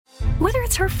Whether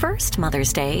it's her first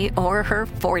Mother's Day or her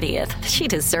 40th, she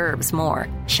deserves more.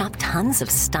 Shop tons of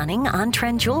stunning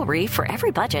on-trend jewelry for every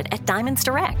budget at Diamonds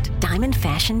Direct. Diamond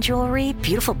fashion jewelry,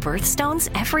 beautiful birthstones,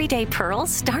 everyday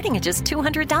pearls starting at just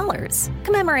 $200.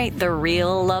 Commemorate the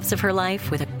real loves of her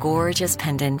life with a gorgeous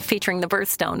pendant featuring the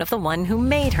birthstone of the one who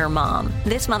made her mom.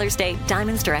 This Mother's Day,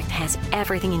 Diamonds Direct has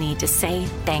everything you need to say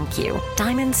thank you.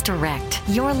 Diamonds Direct.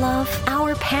 Your love,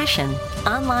 our passion.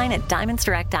 Online at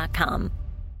diamondsdirect.com.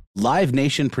 Live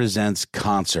Nation presents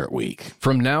Concert Week.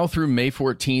 From now through May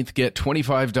 14th, get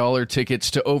 $25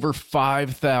 tickets to over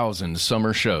 5,000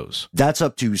 summer shows. That's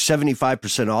up to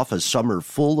 75% off a summer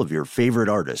full of your favorite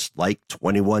artists, like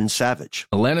 21 Savage,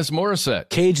 Alanis Morissette,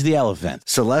 Cage the Elephant,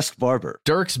 Celeste Barber,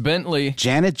 Dierks Bentley,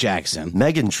 Janet Jackson,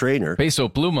 Meghan Trainor, Peso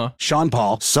Pluma, Sean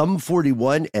Paul, Sum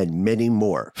 41, and many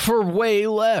more. For way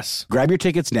less. Grab your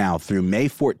tickets now through May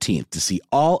 14th to see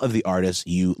all of the artists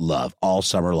you love all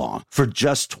summer long for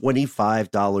just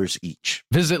 $25 each.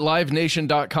 Visit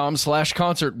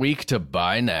livenation.com/Concert Week to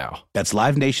buy now. That's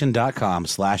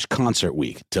livenation.com/Concert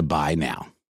Week to buy now.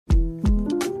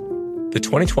 The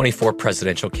 2024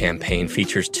 presidential campaign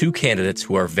features two candidates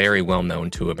who are very well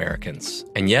known to Americans.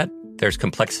 And yet, there's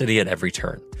complexity at every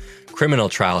turn. Criminal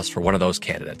trials for one of those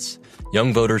candidates.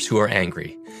 Young voters who are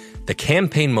angry. The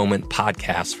Campaign Moment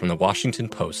podcast from the Washington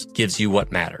Post gives you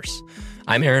what matters.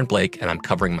 I'm Aaron Blake, and I'm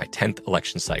covering my 10th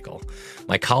election cycle.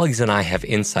 My colleagues and I have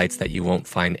insights that you won't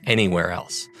find anywhere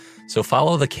else. So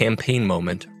follow The Campaign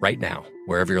Moment right now,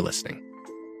 wherever you're listening.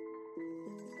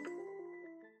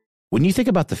 When you think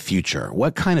about the future,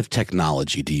 what kind of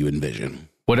technology do you envision?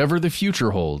 Whatever the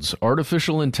future holds,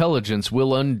 artificial intelligence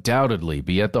will undoubtedly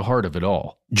be at the heart of it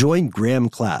all. Join Graham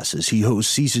Class as he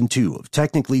hosts Season 2 of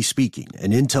Technically Speaking,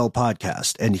 an Intel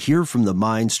podcast, and hear from the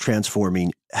minds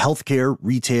transforming healthcare,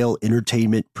 retail,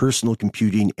 entertainment, personal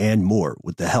computing, and more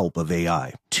with the help of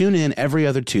AI. Tune in every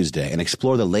other Tuesday and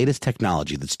explore the latest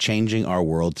technology that's changing our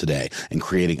world today and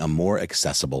creating a more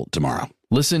accessible tomorrow.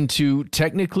 Listen to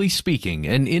Technically Speaking,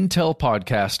 an Intel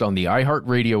podcast on the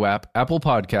iHeartRadio app, Apple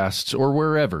Podcasts, or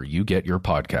wherever you get your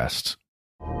podcasts.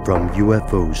 From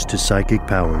UFOs to psychic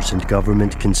powers and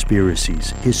government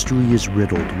conspiracies, history is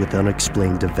riddled with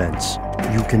unexplained events.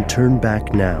 You can turn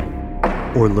back now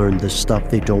or learn the stuff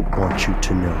they don't want you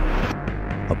to know.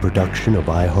 A production of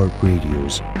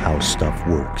iHeartRadio's How Stuff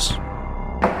Works.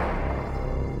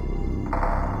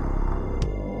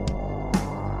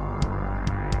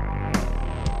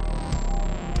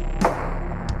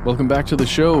 Welcome back to the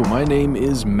show. My name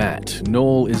is Matt.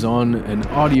 Noel is on an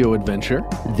audio adventure.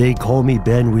 They call me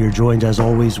Ben. We are joined, as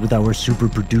always, with our super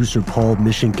producer, Paul,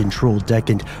 Mission Control Deck.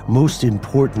 And most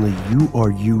importantly, you are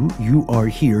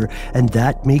here. And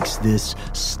that makes this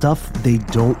stuff they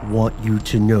don't want you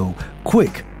to know.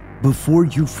 Quick, before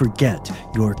you forget,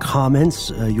 your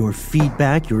comments, your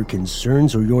feedback, your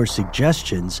concerns, or your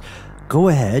suggestions, go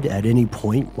ahead at any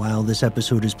point while this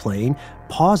episode is playing,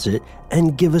 pause it,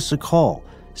 and give us a call.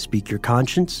 Speak your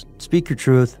conscience, speak your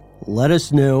truth. Let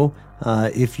us know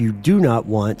if you do not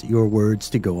want your words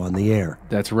to go on the air.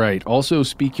 That's right. Also,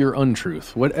 speak your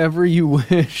untruth. Whatever you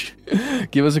wish.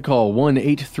 Give us a call,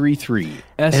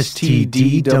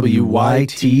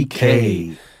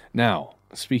 1-833-STDWYTK. Now,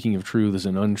 speaking of truths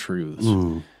and untruths,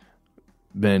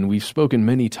 Ben, we've spoken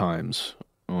many times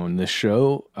on this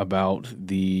show about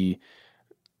the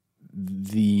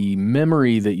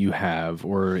memory that you have,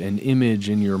 or an image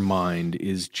in your mind,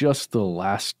 is just the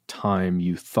last time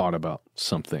you thought about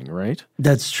something, right?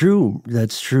 That's true.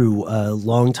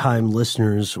 Longtime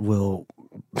listeners will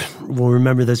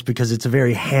remember this because it's a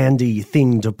very handy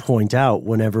thing to point out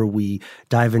whenever we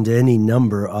dive into any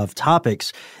number of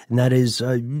topics. And that is,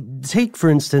 take, for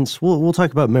instance, we'll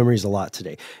talk about memories a lot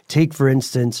today. Take, for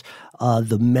instance,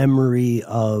 the memory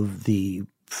of the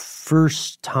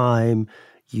first time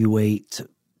you ate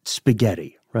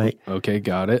spaghetti, right? Okay,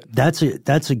 got it. That's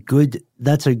a good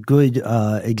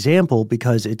example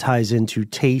because it ties into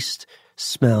taste,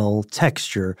 smell,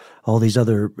 texture, all these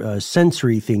other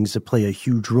sensory things that play a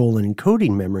huge role in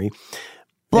encoding memory.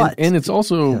 But and it's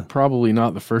also probably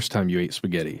not the first time you ate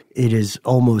spaghetti. It is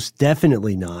almost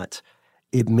definitely not.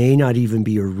 It may not even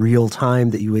be a real time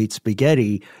that you ate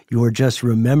spaghetti. You're just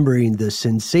remembering the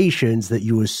sensations that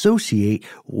you associate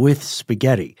with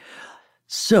spaghetti.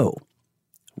 So,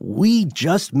 we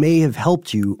just may have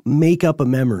helped you make up a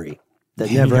memory that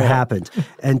never happened.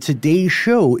 And today's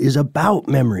show is about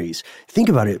memories. Think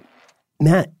about it.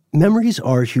 Matt, Memories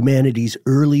are humanity's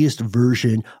earliest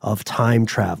version of time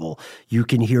travel. You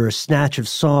can hear a snatch of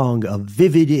song, a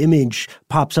vivid image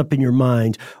pops up in your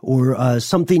mind, or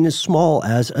something as small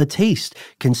as a taste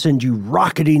can send you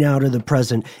rocketing out of the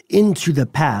present into the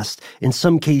past. In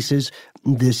some cases,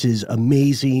 this is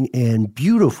amazing and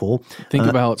beautiful. Think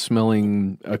about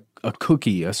smelling a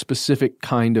cookie, a specific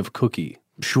kind of cookie.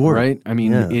 Sure. Right? I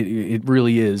mean, it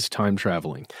really is time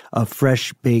traveling. A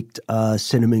fresh baked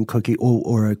cinnamon cookie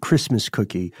or a Christmas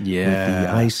cookie with the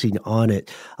icing on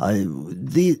it.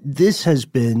 This has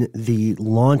been the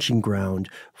launching ground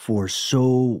for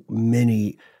so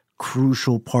many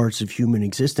crucial parts of human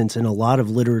existence and a lot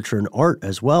of literature and art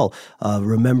as well.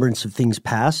 Remembrance of Things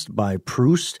Past by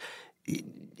Proust.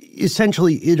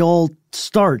 Essentially, it all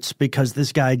starts because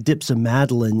this guy dips a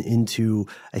Madeleine into,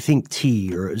 I think,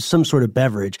 tea or some sort of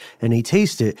beverage, and he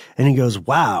tastes it, and he goes,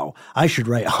 wow, I should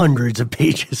write hundreds of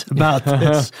pages about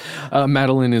this.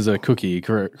 Madeleine is a cookie,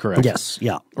 correct? Yes,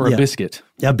 yeah. Or a biscuit.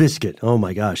 A biscuit. Oh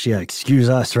my gosh. Yeah. Excuse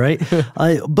us, right?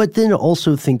 But then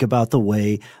also think about the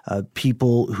way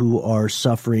people who are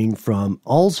suffering from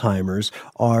Alzheimer's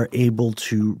are able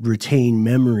to retain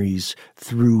memories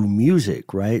through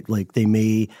music, right? Like they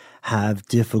may have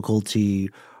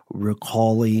difficulty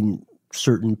recalling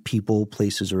certain people,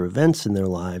 places, or events in their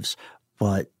lives,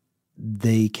 but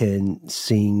they can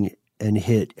sing and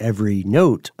hit every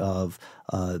note of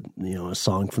a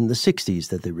song from the 60s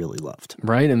that they really loved.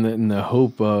 Right, and the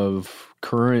hope of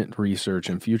current research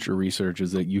and future research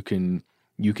is that you can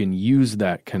use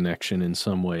that connection in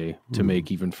some way to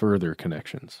make even further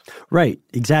connections. Right,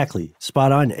 exactly.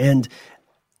 Spot on. And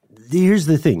here's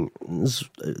the thing.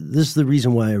 This is the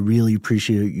reason why I really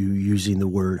appreciate you using the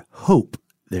word hope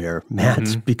there,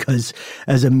 Matt, because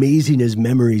as amazing as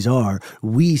memories are,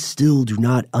 we still do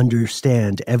not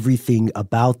understand everything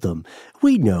about them.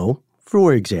 We know,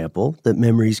 for example, that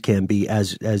memories can be,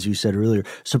 as you said earlier,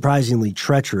 surprisingly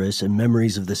treacherous, and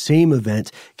memories of the same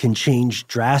event can change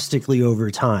drastically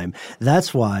over time.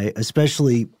 That's why,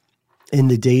 especially in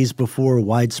the days before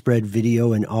widespread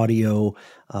video and audio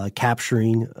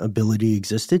capturing ability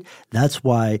existed, that's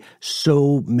why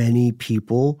so many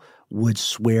people would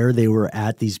swear they were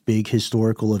at these big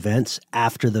historical events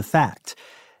after the fact.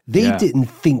 They didn't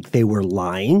think they were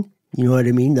lying. You know what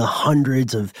I mean? The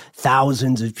hundreds of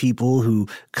thousands of people who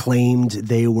claimed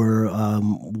they were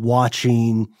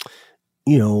watching,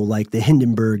 like the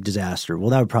Hindenburg disaster. Well,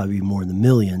 that would probably be more in the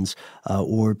millions.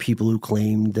 Or people who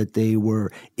claimed that they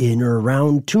were in or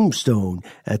around Tombstone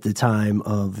at the time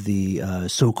of the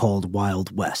so-called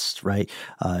Wild West, right?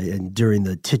 And during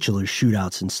the titular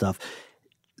shootouts and stuff.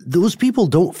 Those people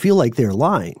don't feel like they're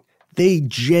lying. They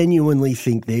genuinely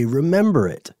think they remember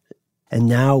it. And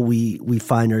now we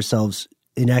find ourselves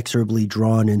inexorably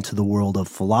drawn into the world of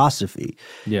philosophy.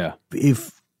 Yeah.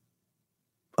 If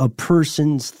a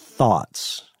person's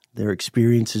thoughts, their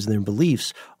experiences, and their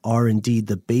beliefs are indeed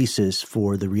the basis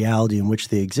for the reality in which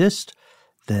they exist,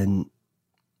 then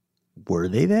were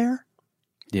they there?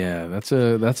 Yeah, that's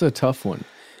a tough one.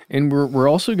 And we're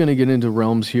also going to get into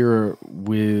realms here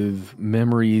with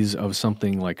memories of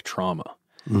something like trauma.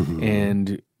 Mm-hmm.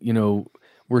 And,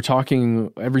 we're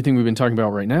talking, everything we've been talking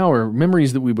about right now are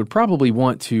memories that we would probably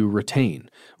want to retain,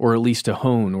 or at least to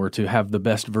hone, or to have the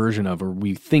best version of, or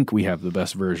we think we have the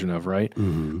best version of, right?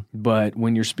 Mm-hmm. But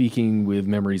when you're speaking with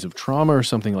memories of trauma or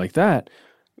something like that,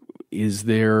 is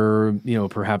there,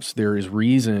 perhaps there is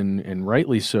reason, and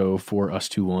rightly so, for us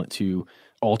to want to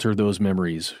alter those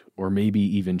memories or maybe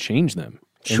even change them.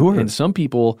 Sure. And some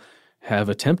people have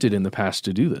attempted in the past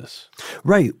to do this.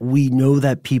 Right. We know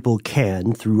that people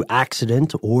can, through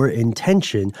accident or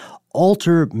intention,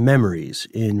 alter memories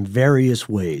in various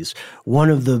ways.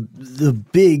 One of the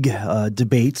big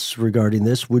debates regarding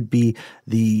this would be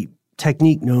the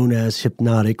technique known as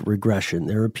hypnotic regression.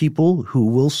 There are people who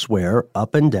will swear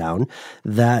up and down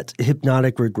that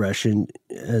hypnotic regression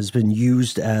has been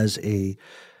used as a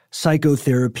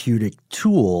psychotherapeutic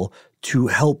tool to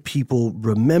help people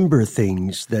remember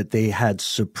things that they had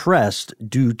suppressed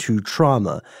due to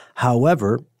trauma.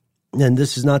 However, and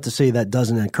this is not to say that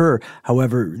doesn't occur,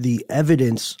 however, the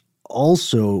evidence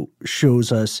also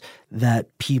shows us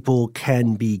that people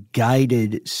can be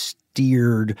guided,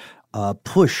 steered,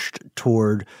 pushed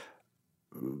toward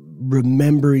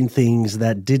remembering things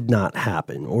that did not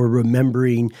happen, or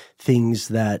remembering things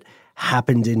that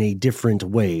happened in a different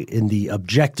way in the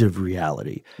objective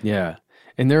reality. Yeah.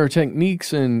 And there are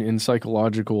techniques in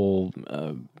psychological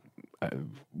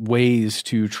ways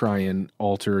to try and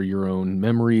alter your own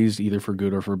memories, either for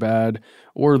good or for bad,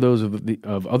 or those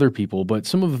of other people. But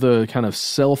some of the kind of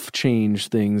self-change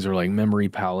things are like memory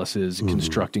palaces,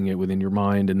 constructing it within your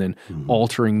mind, and then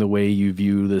altering the way you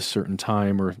view this certain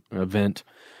time or event.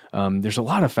 There's a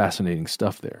lot of fascinating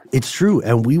stuff there. It's true,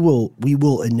 and we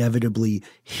will inevitably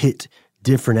hit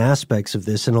different aspects of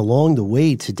this. And along the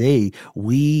way today,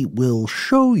 we will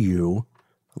show you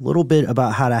a little bit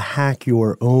about how to hack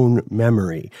your own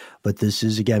memory. But this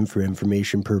is, again, for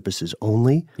information purposes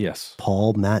only. Yes.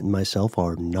 Paul, Matt, and myself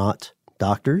are not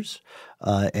doctors.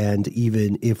 And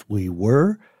even if we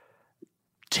were,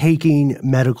 taking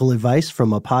medical advice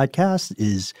from a podcast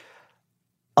is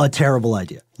a terrible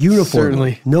idea. Uniformly.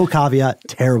 Certainly. No caveat,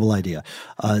 terrible idea.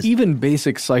 Even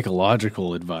basic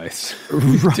psychological advice.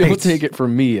 Right. Don't take it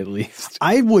from me, at least.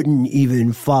 I wouldn't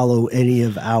even follow any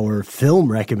of our film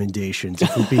recommendations,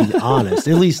 if we're being honest,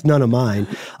 at least none of mine.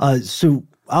 So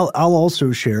I'll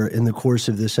also share in the course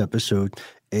of this episode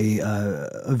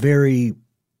a very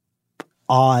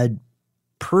odd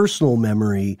personal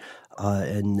memory,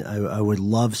 and I would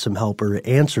love some help or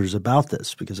answers about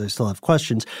this because I still have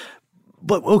questions.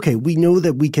 But okay, we know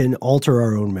that we can alter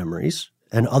our own memories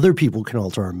and other people can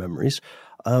alter our memories.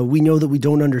 We know that we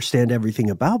don't understand everything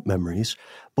about memories,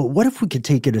 but what if we could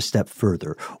take it a step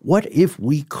further? What if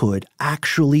we could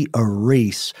actually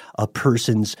erase a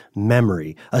person's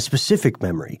memory, a specific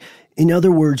memory? In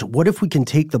other words, what if we can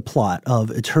take the plot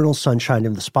of Eternal Sunshine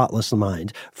of the Spotless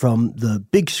Mind from the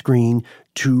big screen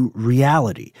to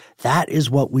reality? That is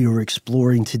what we are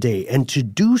exploring today. And to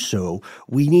do so,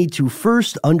 we need to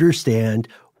first understand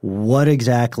what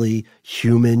exactly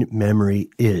human memory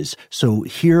is. So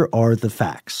here are the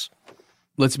facts.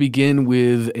 Let's begin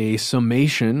with a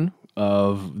summation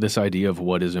of this idea of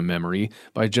what is a memory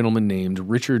by a gentleman named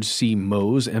Richard C.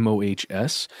 Mohs,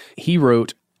 M-O-H-S. He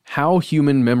wrote How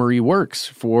Human Memory Works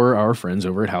for our friends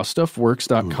over at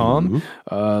HowStuffWorks.com.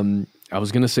 I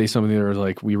was going to say something that was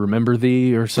like, we remember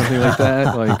thee or something like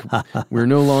that. Like, we're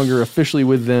no longer officially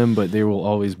with them, but they will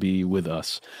always be with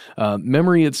us.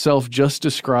 Memory itself just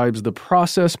describes the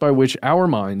process by which our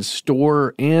minds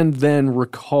store and then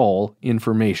recall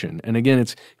information. And again,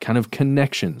 it's kind of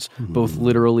connections, both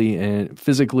literally and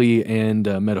physically and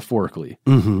metaphorically.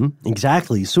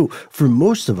 Exactly. So for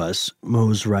most of us,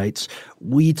 Mohs writes,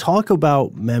 we talk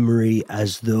about memory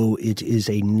as though it is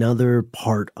another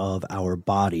part of our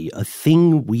body, a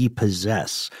thing we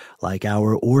possess, like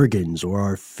our organs or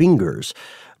our fingers.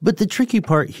 But the tricky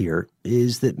part here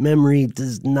is that memory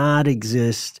does not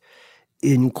exist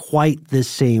in quite the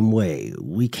same way.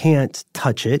 We can't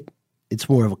touch it. It's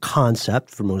more of a concept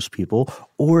for most people,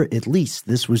 or at least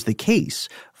this was the case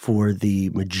for the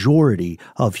majority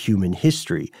of human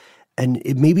history. And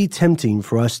it may be tempting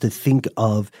for us to think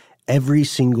of every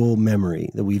single memory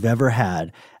that we've ever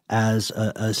had as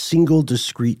a single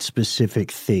discrete specific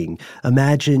thing.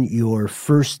 Imagine your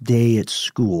first day at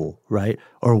school, right?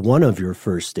 Or one of your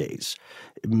first days.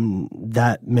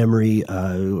 That memory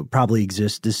probably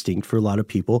exists distinct for a lot of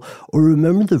people. Or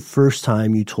remember the first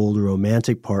time you told a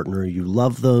romantic partner you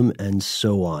love them and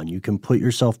so on. You can put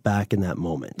yourself back in that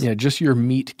moment. Yeah, just your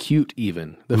meet cute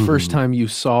even. The first time you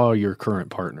saw your current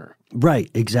partner. Right,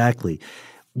 exactly.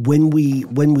 When we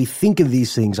think of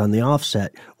these things on the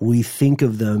offset, we think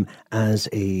of them as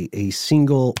a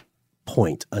single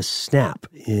point, a snap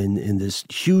in this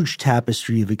huge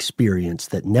tapestry of experience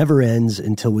that never ends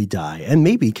until we die, and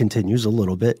maybe continues a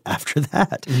little bit after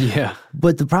that. Yeah.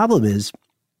 But the problem is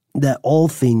that all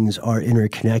things are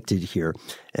interconnected here,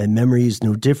 and memory is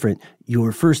no different.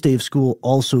 Your first day of school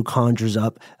also conjures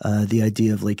up the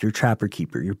idea of like your trapper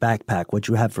keeper, your backpack, what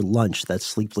you had for lunch, that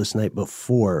sleepless night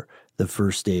before the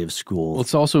first day of school. Well,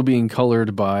 it's also being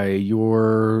colored by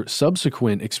your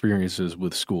subsequent experiences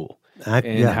with school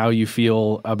and how you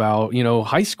feel about,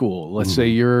 high school. Let's say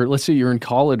you're in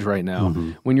college right now.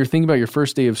 When you're thinking about your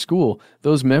first day of school,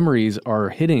 those memories are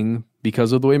hitting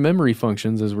because of the way memory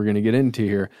functions, as we're going to get into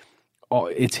here.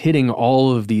 It's hitting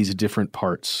all of these different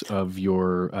parts of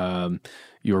your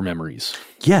memories.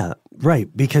 Yeah,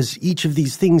 right. Because each of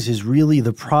these things is really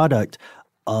the product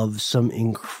of some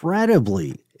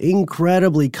incredibly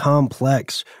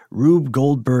complex Rube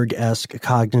Goldberg-esque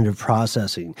cognitive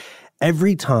processing.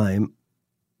 Every time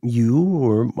you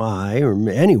or I or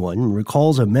anyone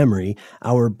recalls a memory,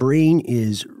 our brain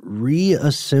is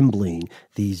reassembling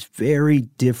these very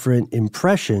different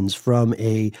impressions from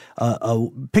a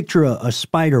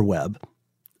spider web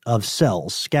of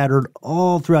cells scattered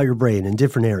all throughout your brain in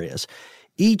different areas.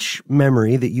 Each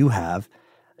memory that you have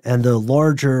And the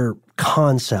larger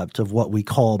concept of what we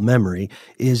call memory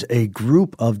is a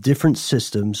group of different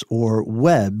systems or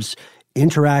webs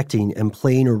interacting and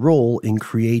playing a role in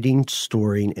creating,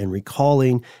 storing, and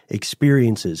recalling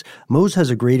experiences. Mose has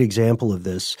a great example of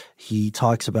this. He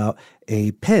talks about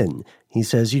a pen. He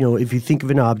says, if you think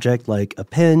of an object like a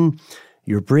pen,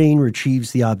 your brain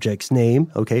retrieves the object's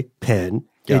name, okay, pen.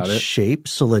 Its shape,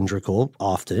 cylindrical,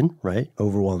 often, right,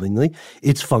 overwhelmingly.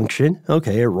 Its function,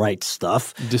 okay, it writes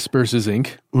stuff. Disperses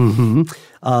ink.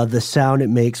 The sound it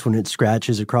makes when it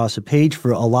scratches across a page.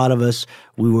 For a lot of us,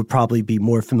 we would probably be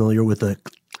more familiar with a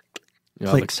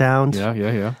click sound.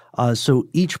 Yeah. So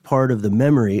each part of the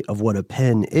memory of what a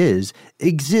pen is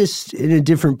exists in a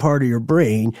different part of your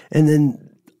brain, and then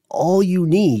all you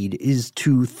need is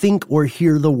to think or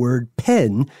hear the word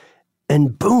pen,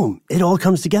 and boom, it all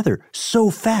comes together so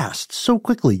fast, so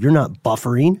quickly. You're not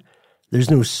buffering.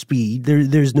 There's no speed.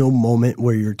 There's no moment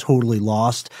where you're totally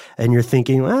lost and you're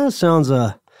thinking, sounds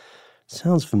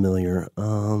familiar.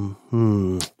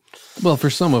 Well, for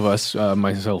some of us,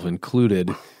 myself included,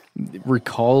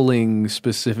 recalling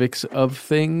specifics of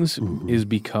things is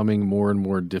becoming more and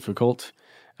more difficult.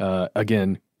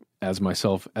 Again,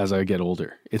 as I get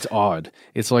older. It's odd.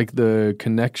 It's like the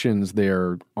connections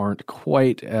there aren't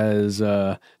quite as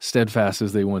steadfast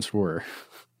as they once were.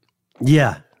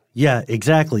 Yeah,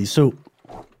 exactly. So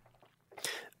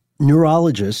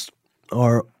neurologists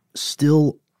are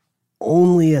still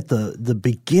only at the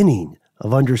beginning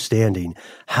of understanding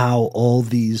how all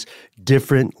these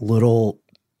different little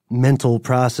mental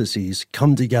processes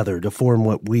come together to form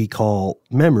what we call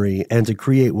memory and to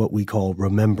create what we call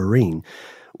remembering.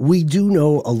 We do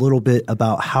know a little bit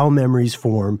about how memories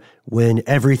form when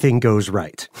everything goes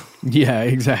right. Yeah,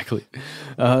 exactly.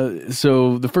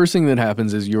 So the first thing that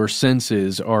happens is your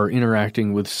senses are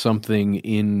interacting with something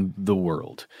in the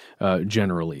world,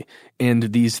 generally.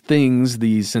 And these things,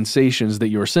 these sensations that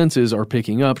your senses are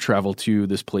picking up travel to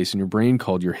this place in your brain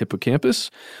called your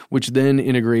hippocampus, which then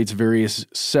integrates various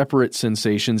separate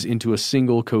sensations into a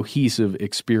single cohesive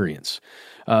experience.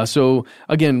 So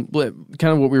again,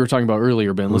 kind of what we were talking about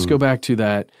earlier, Ben, let's go back to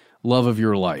that love of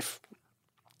your life.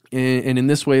 And in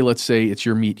this way, let's say it's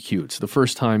your meet cute. The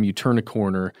first time you turn a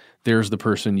corner, there's the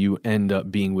person you end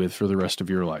up being with for the rest of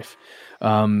your life.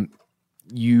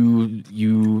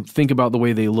 You think about the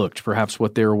way they looked, perhaps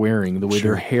what they're wearing, the way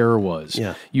their hair was.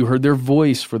 Yeah. You heard their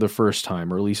voice for the first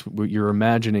time, or at least you're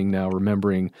imagining now,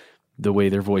 remembering the way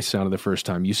their voice sounded the first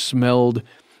time. You smelled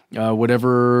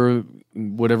whatever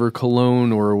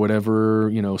cologne or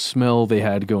whatever, smell they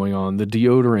had going on, the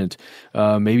deodorant,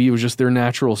 maybe it was just their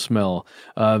natural smell.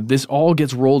 This all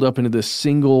gets rolled up into this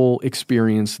single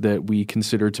experience that we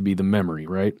consider to be the memory,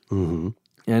 right? Mm-hmm.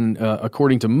 And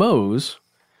according to Mose,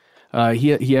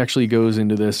 he actually goes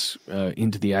into this,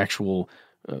 into the actual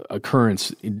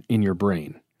occurrence in your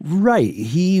brain. Right.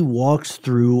 He walks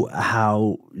through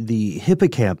how the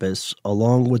hippocampus,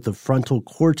 along with the frontal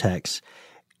cortex,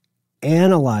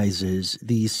 analyzes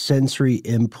these sensory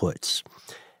inputs.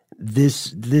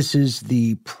 This is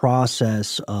the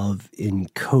process of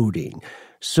encoding.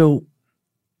 So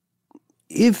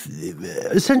if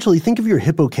essentially think of your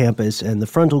hippocampus and the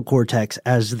frontal cortex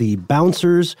as the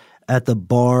bouncers at the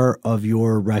bar of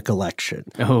your recollection.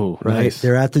 Oh, right. Nice.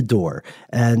 They're at the door.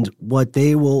 And what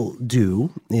they will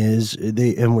do is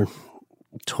and we're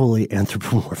totally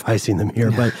anthropomorphizing them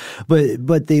here,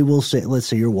 but they will say, let's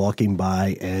say you're walking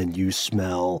by and you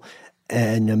smell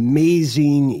an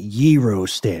amazing gyro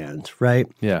stand, right?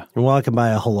 Yeah. You're walking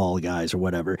by a halal guys or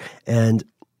whatever, and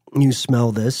you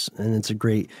smell this, and it's a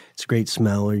great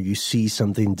smell, or you see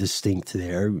something distinct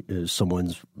there.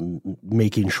 Someone's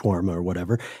making shawarma or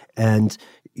whatever, and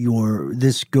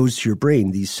this goes to your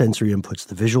brain. These sensory inputs: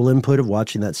 the visual input of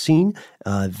watching that scene,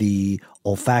 the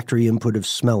olfactory input of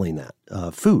smelling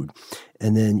that food,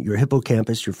 and then your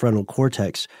hippocampus, your frontal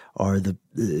cortex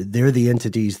they're the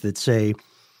entities that say,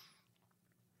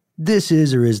 this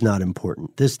is or is not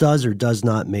important. This does or does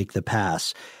not make the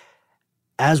pass.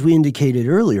 As we indicated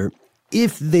earlier,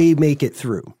 if they make it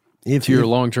through. To your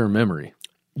long-term memory.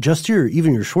 Just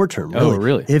even your short-term. Really. Oh,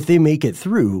 really? If they make it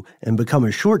through and become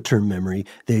a short-term memory,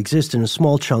 they exist in a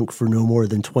small chunk for no more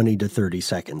than 20 to 30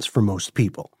 seconds for most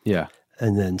people. Yeah.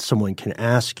 And then someone can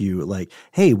ask you, like,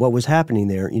 hey, what was happening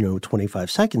there, 25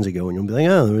 seconds ago? And you'll be like,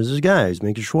 oh, there was this guy who's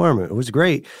making shawarma. It was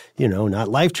great. Not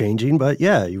life-changing, but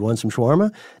yeah, you want some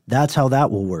shawarma? That's how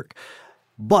that will work.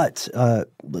 But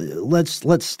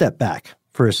let's step back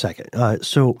for a second.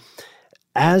 So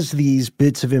as these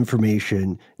bits of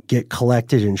information get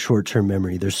collected in short-term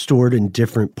memory, they're stored in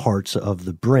different parts of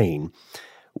the brain.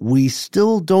 We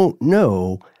still don't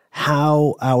know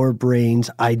how our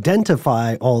brains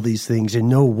identify all these things and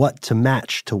know what to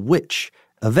match to which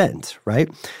event, right?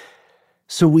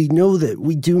 So we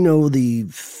do know the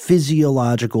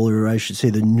physiological, or I should say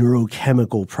the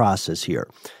neurochemical process here.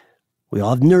 We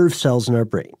all have nerve cells in our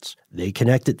brains. They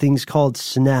connect at things called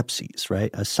synapses, right?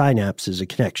 A synapse is a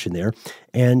connection there.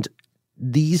 And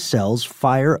these cells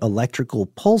fire electrical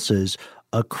pulses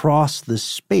across the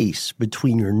space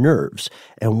between your nerves.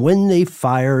 And when they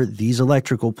fire these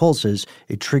electrical pulses,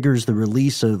 it triggers the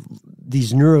release of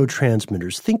these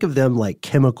neurotransmitters. Think of them like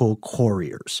chemical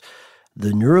couriers.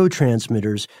 The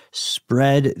neurotransmitters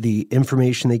spread the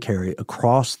information they carry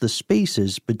across the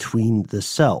spaces between the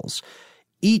cells.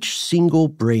 Each single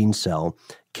brain cell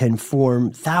can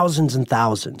form thousands and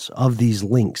thousands of these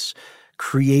links,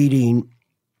 creating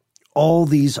all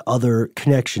these other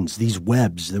connections, these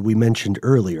webs that we mentioned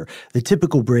earlier. The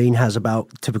typical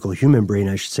human brain,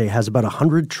 I should say, has about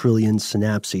 100 trillion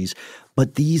synapses,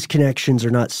 but these connections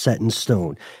are not set in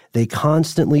stone. They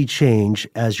constantly change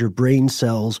as your brain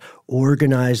cells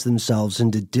organize themselves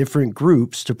into different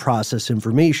groups to process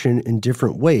information in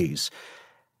different ways.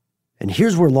 And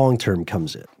here's where long-term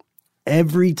comes in.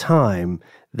 Every time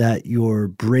that your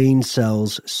brain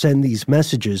cells send these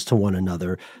messages to one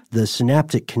another, the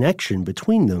synaptic connection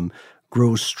between them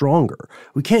grows stronger.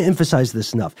 We can't emphasize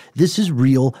this enough. This is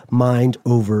real mind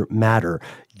over matter.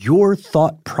 Your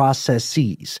thought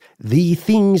processes, the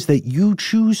things that you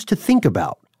choose to think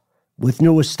about with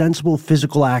no ostensible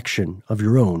physical action of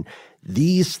your own,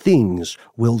 these things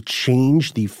will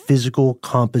change the physical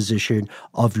composition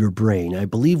of your brain. I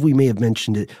believe we may have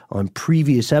mentioned it on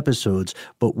previous episodes,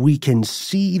 but we can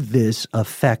see this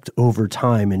effect over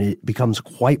time, and it becomes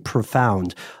quite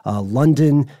profound.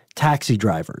 London taxi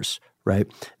drivers, right?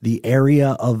 The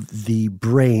area of the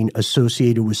brain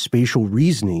associated with spatial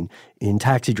reasoning in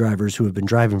taxi drivers who have been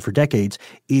driving for decades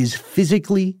is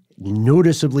physically,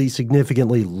 noticeably,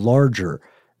 significantly larger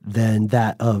than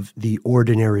that of the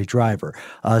ordinary driver.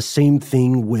 Same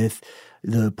thing with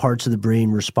the parts of the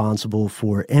brain responsible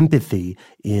for empathy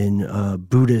in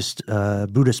Buddhist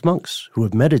monks who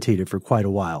have meditated for quite a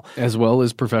while. As well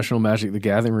as professional Magic the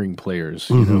Gathering players,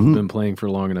 who've been playing for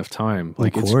a long enough time.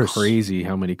 Like, it's crazy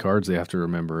how many cards they have to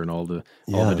remember and all the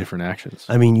different actions.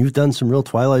 I mean, you've done some real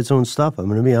Twilight Zone stuff. I'm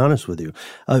going to be honest with you.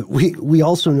 We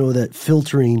also know that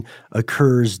filtering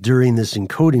occurs during this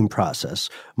encoding process.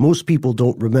 Most people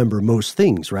don't remember most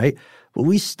things, right? But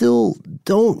we still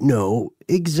don't know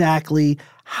exactly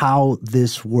how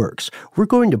this works. We're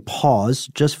going to pause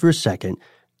just for a second.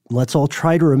 Let's all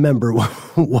try to remember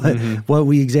what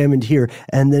we examined here,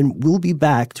 and then we'll be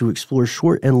back to explore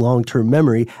short and long-term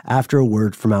memory after a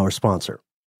word from our sponsor.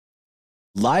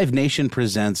 Live Nation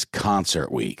presents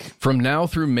Concert Week. From now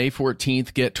through May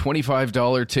 14th, get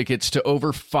 $25 tickets to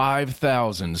over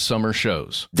 5,000 summer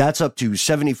shows. That's up to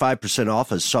 75%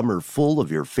 off a summer full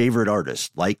of your favorite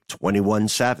artists, like 21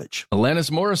 Savage,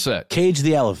 Alanis Morissette, Cage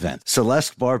the Elephant,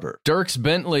 Celeste Barber, Dierks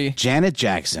Bentley, Janet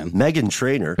Jackson, Meghan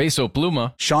Trainor, Peso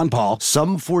Pluma, Sean Paul,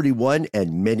 Sum 41,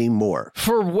 and many more.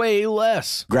 For way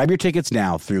less. Grab your tickets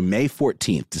now through May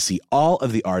 14th to see all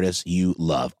of the artists you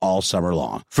love all summer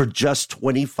long for just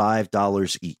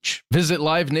 $25 each. Visit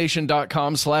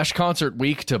livenation.com/Concert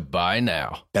Week to buy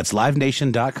now. That's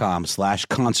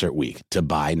livenation.com/Concert Week to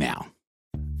buy now.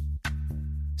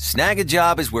 Snag a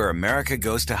Job is where America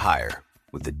goes to hire,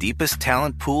 with the deepest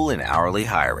talent pool in hourly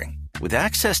hiring. With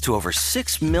access to over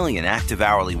 6 million active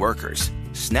hourly workers,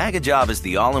 Snag a Job is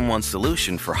the all-in-one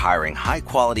solution for hiring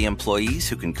high-quality employees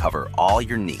who can cover all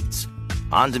your needs.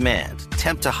 On demand,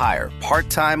 temp to hire,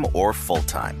 part-time or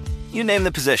full-time. You name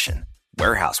the position.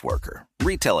 Warehouse worker,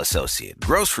 retail associate,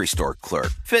 grocery store clerk,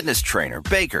 fitness trainer,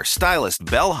 baker, stylist,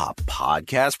 bellhop,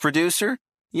 podcast producer?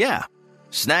 Yeah,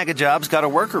 Snag a Job's got a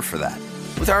worker for that.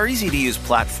 With our easy-to-use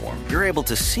platform, you're able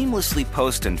to seamlessly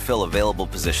post and fill available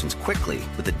positions quickly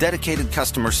with a dedicated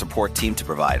customer support team to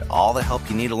provide all the help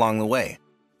you need along the way.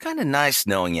 Kinda nice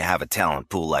knowing you have a talent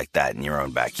pool like that in your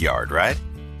own backyard, right?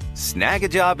 Snag a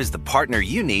Job is the partner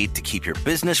you need to keep your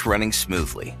business running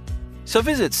smoothly. So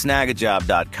visit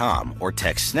snagajob.com or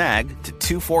text SNAG to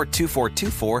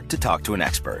 242424 to talk to an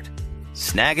expert.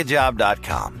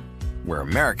 Snagajob.com, where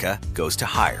America goes to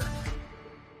hire.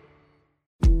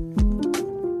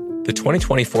 The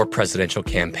 2024 presidential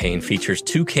campaign features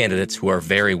two candidates who are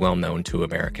very well known to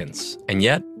Americans. And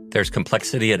yet, there's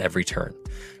complexity at every turn.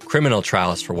 Criminal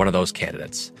trials for one of those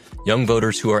candidates. Young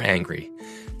voters who are angry.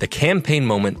 The Campaign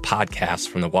Moment podcast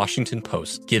from the Washington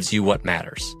Post gives you what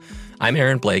matters. I'm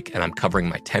Aaron Blake, and I'm covering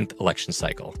my 10th election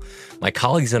cycle. My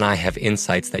colleagues and I have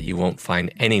insights that you won't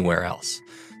find anywhere else.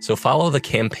 So follow the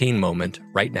Campaign Moment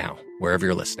right now, wherever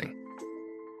you're listening.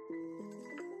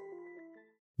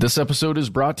 This episode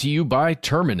is brought to you by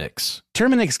Terminix.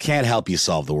 Terminix can't help you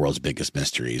solve the world's biggest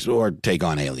mysteries or take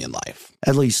on alien life.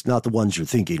 At least not the ones you're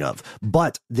thinking of.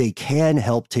 But they can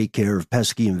help take care of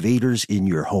pesky invaders in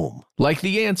your home. Like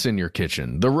the ants in your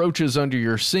kitchen, the roaches under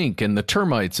your sink, and the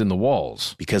termites in the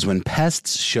walls. Because when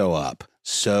pests show up,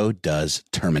 so does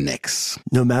Terminix.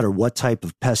 No matter what type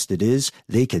of pest it is,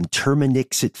 they can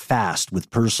Terminix it fast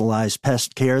with personalized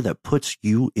pest care that puts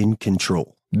you in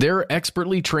control. Their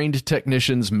expertly trained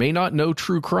technicians may not know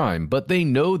true crime, but they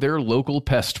know their local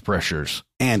pest pressures.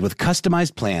 And with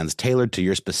customized plans tailored to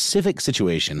your specific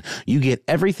situation, you get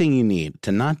everything you need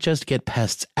to not just get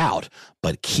pests out,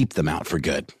 but keep them out for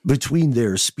good. Between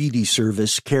their speedy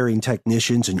service, caring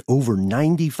technicians, and over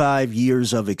 95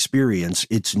 years of experience,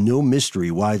 it's no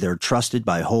mystery why they're trusted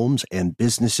by homes and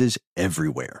businesses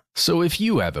everywhere. So if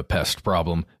you have a pest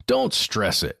problem, don't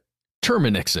stress it.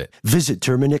 Terminix it. Visit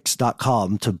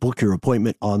Terminix.com to book your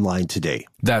appointment online today.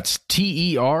 That's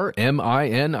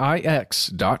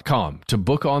TERMINIX.com to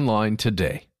book online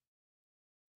today.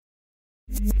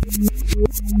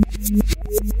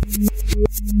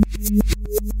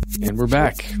 And we're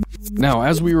back. Now,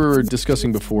 as we were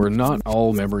discussing before, not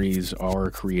all memories are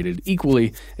created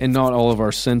equally, and not all of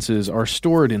our senses are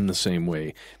stored in the same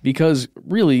way. Because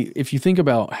really, if you think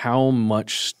about how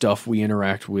much stuff we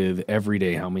interact with every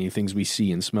day, how many things we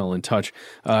see and smell and touch,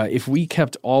 if we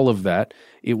kept all of that,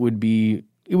 it would be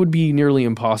nearly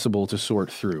impossible to sort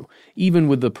through, even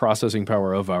with the processing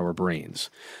power of our brains.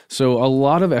 So a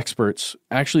lot of experts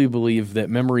actually believe that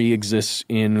memory exists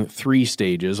in 3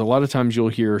 stages. A lot of times you'll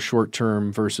hear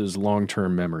short-term versus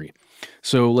long-term memory.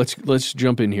 So let's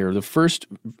jump in here. The first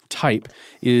type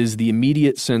is the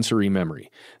immediate sensory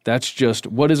memory. That's just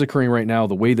what is occurring right now,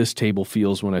 the way this table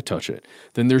feels when I touch it.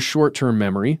 Then there's short-term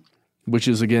memory, which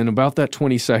is, again, about that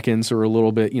 20 seconds or a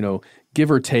little bit, give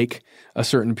or take a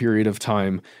certain period of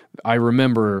time. I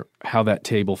remember how that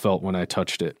table felt when I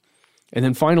touched it. And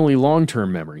then finally,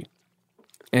 long-term memory.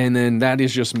 And then that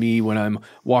is just me when I'm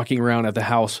walking around at the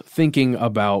house thinking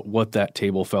about what that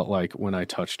table felt like when I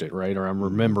touched it, right? Or I'm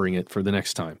remembering it for the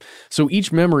next time. So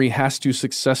each memory has to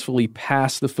successfully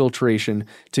pass the filtration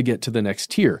to get to the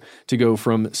next tier, to go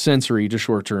from sensory to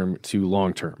short-term to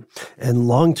long-term. And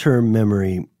long-term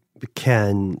memory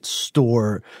can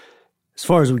store, as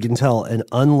far as we can tell, an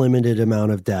unlimited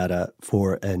amount of data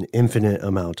for an infinite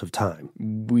amount of time.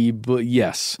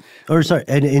 Yes. Or sorry,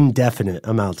 an indefinite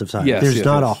amount of time. There's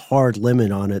not a hard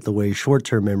limit on it the way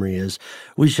short-term memory is.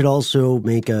 We should also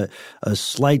make a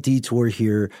slight detour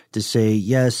here to say,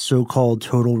 yes, so-called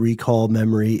total recall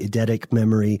memory, eidetic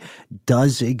memory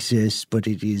does exist, but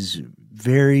it is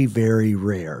very, very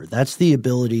rare. That's the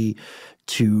ability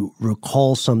to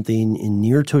recall something in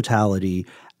near totality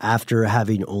after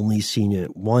having only seen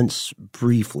it once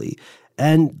briefly.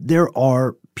 And there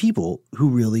are people who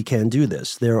really can do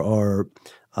this. There are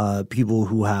people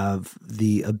who have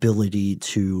the ability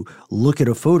to look at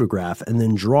a photograph and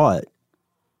then draw it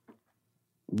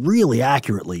really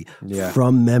accurately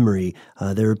from memory.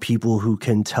 There are people who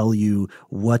can tell you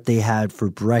what they had for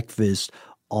breakfast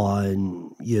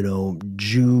on,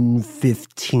 June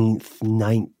 15th,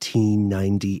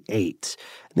 1998.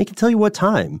 And they can tell you what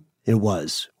time it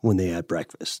was when they had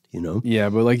breakfast, Yeah,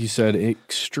 but like you said,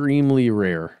 extremely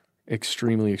rare.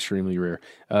 Extremely, extremely rare.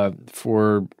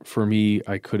 For me,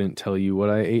 I couldn't tell you what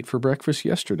I ate for breakfast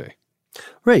yesterday.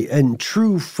 Right, and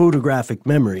true photographic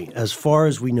memory, as far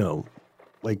as we know,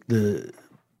 like the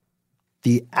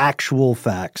actual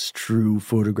facts, true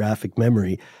photographic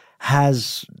memory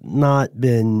has not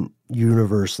been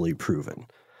universally proven.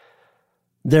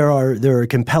 There are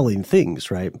compelling things,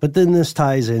 right? But then this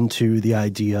ties into the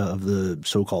idea of the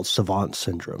so-called savant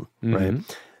syndrome, right?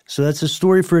 So that's a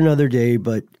story for another day,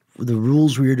 but the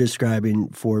rules we are describing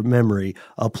for memory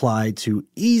apply to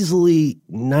easily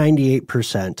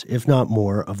 98%, if not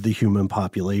more, of the human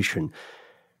population.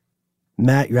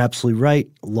 Matt, you're absolutely right.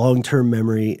 Long-term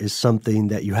memory is something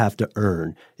that you have to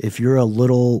earn. If you're a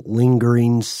little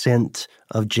lingering scent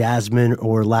of jasmine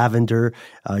or lavender,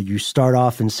 you start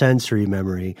off in sensory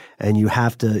memory, and you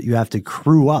have to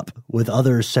crew up with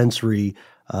other sensory,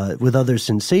 with other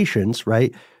sensations,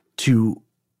 right, to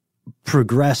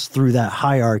progress through that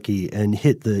hierarchy and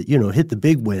hit the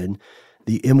big win,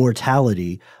 the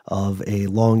immortality of a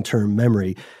long-term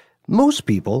memory. Most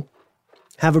people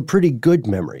have a pretty good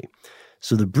memory.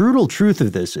 So the brutal truth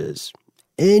of this is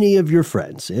any of our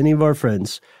friends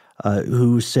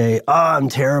who say, I'm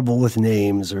terrible with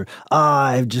names, or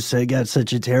I got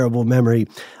such a terrible memory.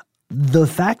 The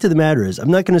fact of the matter is, I'm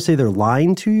not going to say they're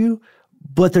lying to you,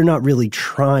 but they're not really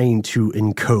trying to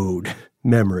encode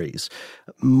memories.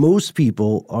 most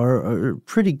people are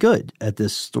pretty good at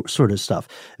this sort of stuff.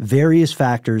 Various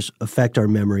factors affect our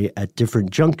memory at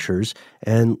different junctures,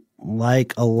 and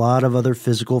like a lot of other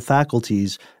physical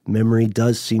faculties, memory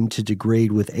does seem to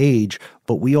degrade with age,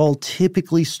 but we all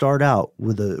typically start out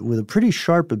with a pretty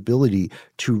sharp ability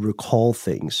to recall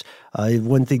things.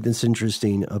 One thing that's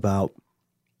interesting about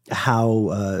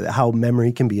how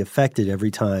memory can be affected every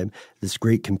time this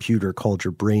great computer called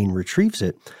your brain retrieves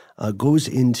it goes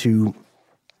into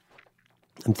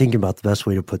 – I'm thinking about the best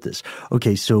way to put this.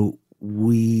 Okay, so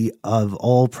we have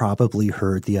all probably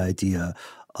heard the idea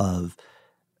of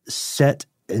set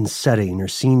and setting or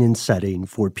scene and setting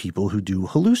for people who do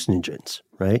hallucinogens,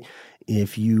 right?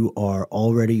 If you are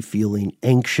already feeling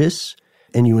anxious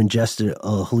and you ingested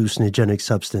a hallucinogenic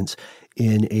substance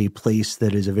in a place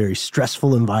that is a very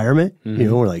stressful environment, you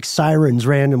know, where like sirens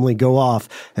randomly go off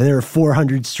and there are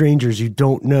 400 strangers you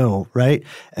don't know, right?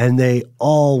 And they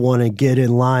all want to get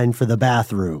in line for the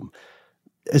bathroom.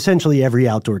 Essentially every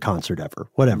outdoor concert ever,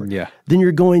 whatever. Yeah. Then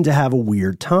you're going to have a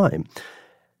weird time.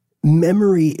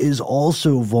 Memory is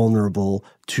also vulnerable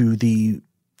to the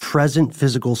present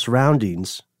physical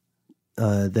surroundings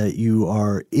that you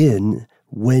are in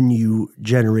when you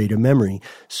generate a memory.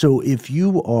 So if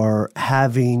you are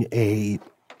having a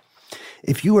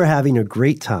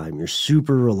great time, you're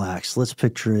super relaxed, let's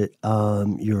picture it,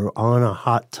 you're on a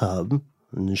hot tub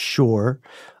on the shore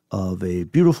of a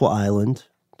beautiful island.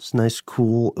 It's a nice,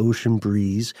 cool ocean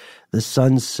breeze. The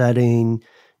sun's setting,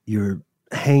 you're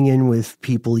hanging with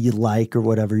people you like or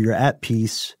whatever, you're at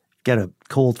peace, get a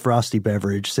cold, frosty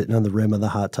beverage sitting on the rim of the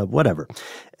hot tub, whatever.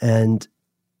 And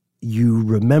you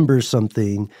remember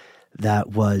something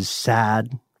that was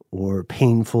sad or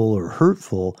painful or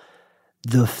hurtful,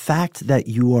 the fact that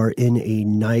you are in a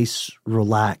nice,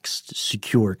 relaxed,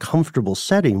 secure, comfortable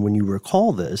setting when you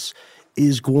recall this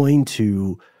is going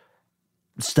to,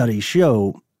 studies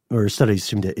show, or studies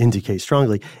seem to indicate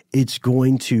strongly, it's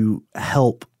going to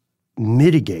help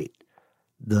mitigate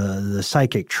the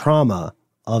psychic trauma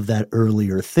of that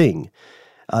earlier thing.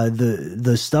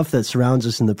 The stuff that surrounds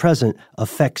us in the present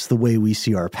affects the way we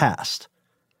see our past.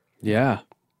 Yeah.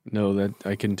 No, that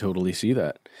I can totally see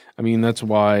that. I mean, that's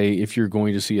why if you're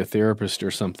going to see a therapist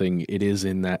or something, it is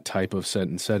in that type of set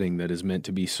and setting that is meant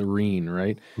to be serene,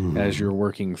 right? Mm-hmm. As you're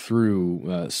working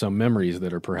through some memories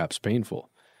that are perhaps painful.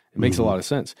 It makes a lot of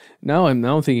sense. Now I'm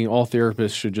thinking all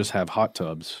therapists should just have hot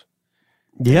tubs.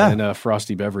 Yeah. And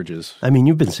frosty beverages. I mean,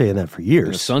 you've been saying that for years.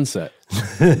 And a sunset.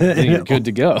 Then you're good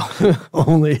to go.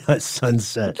 Only a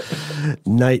sunset.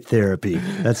 Night therapy.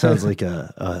 That sounds like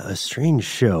a strange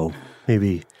show,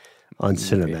 maybe on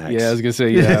Cinemax. Yeah, I was going to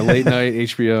say, late night,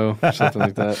 HBO, something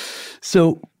like that.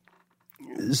 So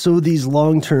these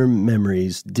long-term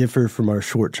memories differ from our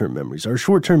short-term memories. Our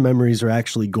short-term memories are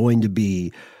actually going to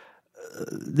be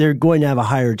they're going to have a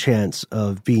higher chance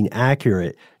of being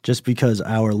accurate just because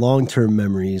our long-term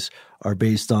memories are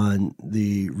based on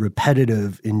the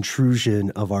repetitive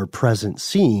intrusion of our present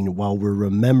scene while we're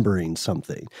remembering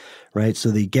something, right? So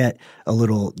they get a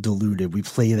little diluted. We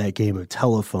play that game of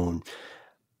telephone.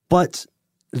 But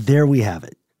there we have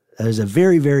it. There's a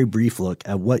very, very brief look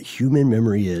at what human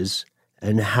memory is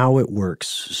and how it works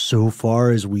so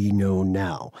far as we know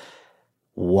now.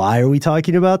 Why are we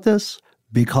talking about this?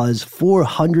 Because for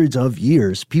hundreds of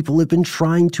years, people have been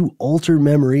trying to alter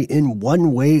memory in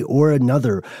one way or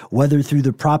another, whether through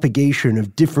the propagation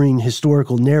of differing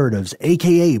historical narratives,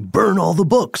 aka burn all the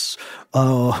books,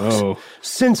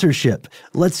 censorship,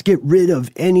 let's get rid of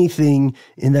anything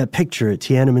in that picture at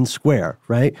Tiananmen Square,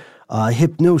 right?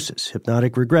 Hypnosis,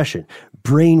 hypnotic regression,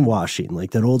 brainwashing,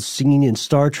 like that old scene in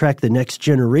Star Trek: The Next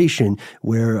Generation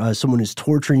where someone is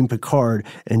torturing Picard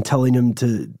and telling him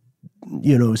to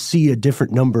see a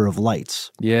different number of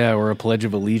lights. Yeah, or a Pledge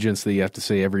of Allegiance that you have to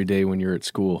say every day when you're at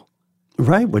school.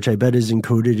 Right, which I bet is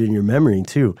encoded in your memory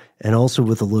too, and also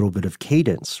with a little bit of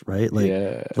cadence, right?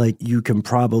 Like you can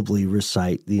probably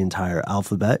recite the entire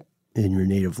alphabet in your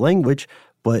native language,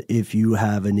 but if you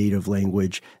have a native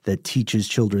language that teaches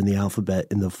children the alphabet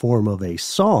in the form of a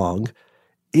song,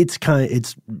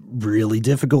 it's really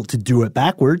difficult to do it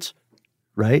backwards,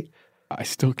 right? I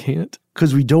still can't.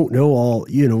 Because we don't know all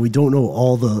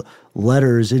the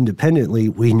letters independently.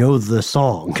 We know the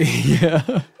song.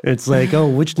 Yeah. It's like, oh,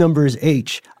 which number is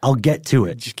H? I'll get to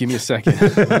it. Just give me a second.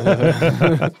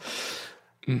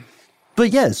 But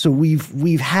yeah, so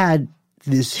we've had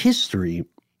this history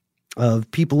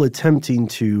of people attempting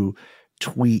to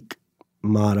tweak,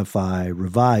 modify,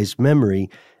 revise memory,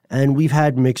 and we've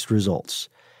had mixed results.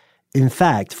 In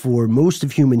fact, for most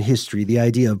of human history, the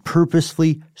idea of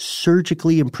purposefully,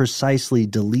 surgically, and precisely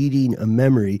deleting a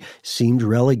memory seemed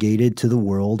relegated to the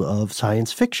world of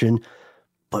science fiction.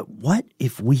 But what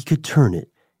if we could turn it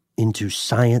into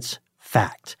science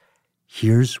fact?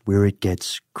 Here's where it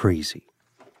gets crazy.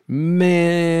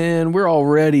 Man, we're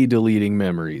already deleting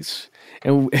memories.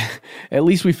 And at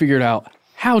least we figured out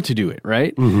how to do it,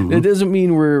 right? Mm-hmm. It doesn't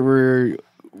mean we're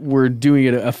doing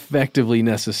it effectively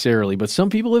necessarily, but some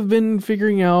people have been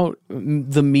figuring out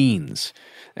the means.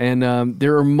 And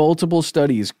there are multiple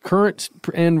studies, current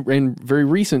and very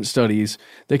recent studies,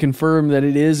 that confirm that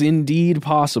it is indeed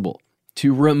possible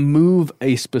to remove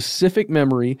a specific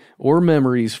memory or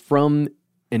memories from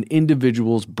an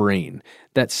individual's brain.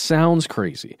 That sounds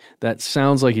crazy. That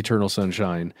sounds like Eternal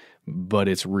Sunshine, but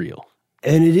it's real.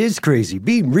 And it is crazy.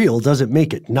 Being real doesn't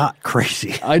make it not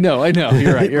crazy. I know.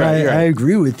 You're right. I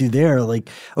agree with you there.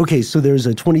 Okay, so there's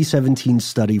a 2017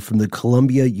 study from the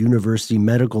Columbia University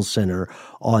Medical Center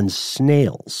on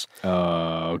snails.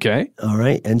 Okay. All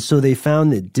right. And so they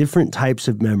found that different types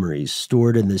of memories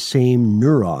stored in the same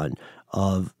neuron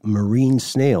of marine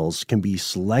snails can be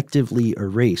selectively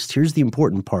erased. Here's the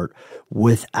important part: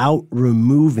 without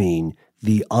removing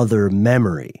the other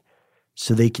memory.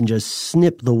 So they can just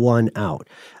snip the one out.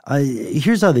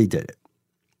 Here's how they did it.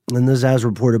 And this is as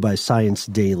reported by Science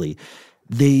Daily.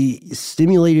 They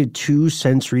stimulated 2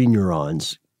 sensory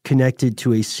neurons connected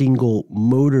to a single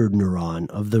motor neuron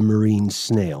of the marine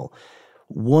snail.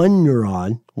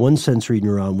 One sensory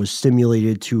neuron was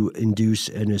stimulated to induce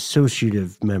an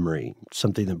associative memory,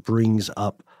 something that brings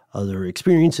up other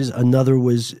experiences. Another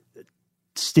was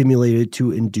stimulated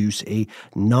to induce a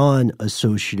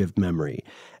non-associative memory.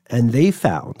 And they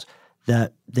found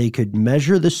that they could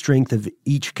measure the strength of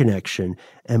each connection,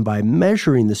 and by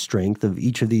measuring the strength of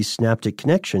each of these synaptic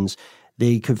connections,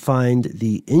 they could find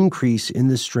the increase in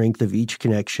the strength of each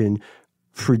connection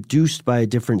produced by a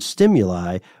different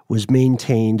stimuli was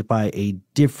maintained by a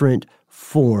different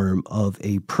form of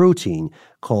a protein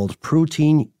called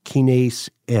protein kinase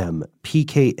M,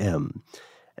 PKM.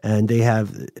 And they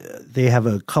have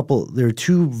a couple, there are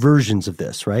 2 versions of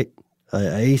this, right?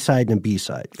 A side and a B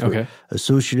side. Okay.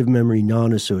 Associative memory,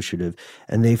 non-associative.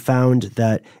 And they found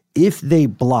that if they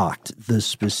blocked the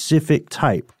specific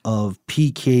type of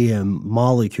PKM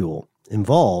molecule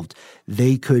involved,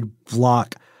 they could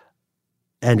block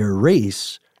and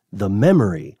erase the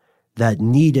memory that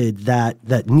needed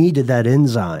that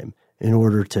enzyme in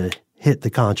order to hit the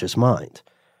conscious mind.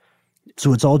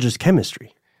 So it's all just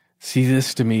chemistry. See,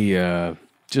 this to me,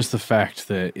 just the fact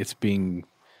that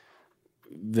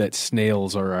that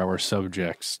snails are our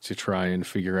subjects to try and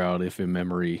figure out if a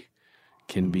memory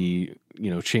can be,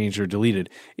 changed or deleted.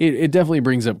 It definitely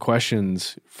brings up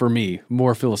questions for me,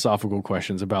 more philosophical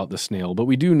questions about the snail. But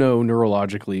we do know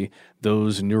neurologically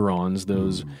those neurons,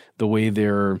 the way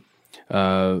they're,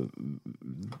 at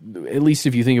least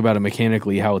if you think about it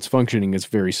mechanically, how it's functioning, it's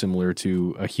very similar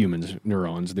to a human's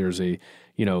neurons. There's a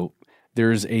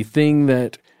thing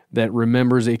that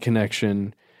remembers a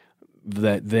connection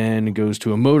that then goes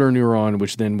to a motor neuron,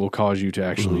 which then will cause you to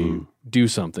actually do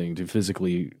something, to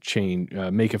physically change,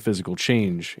 make a physical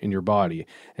change in your body.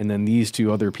 And then these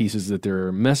 2 other pieces that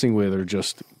they're messing with are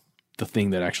just the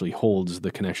thing that actually holds the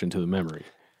connection to the memory.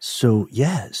 So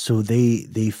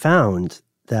they found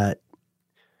that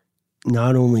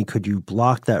not only could you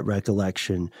block that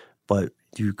recollection, but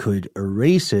you could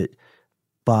erase it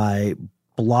by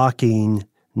blocking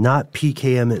not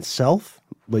PKM itself,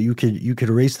 but you could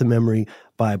erase the memory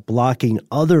by blocking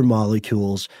other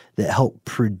molecules that help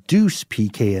produce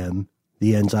PKM,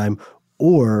 the enzyme,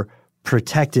 or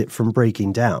protect it from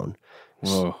breaking down.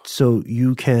 Whoa. So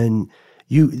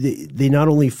they not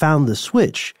only found the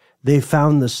switch, they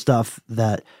found the stuff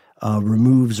that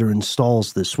removes or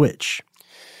installs the switch.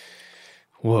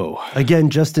 Whoa. Again,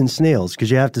 just in snails,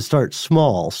 because you have to start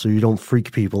small so you don't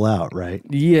freak people out, right?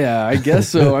 Yeah, I guess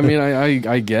so. I mean,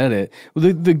 I get it.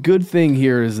 The good thing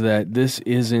here is that this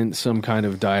isn't some kind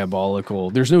of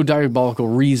there's no diabolical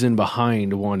reason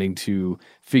behind wanting to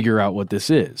figure out what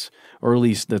this is, or at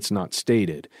least that's not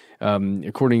stated.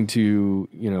 According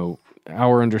to,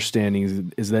 our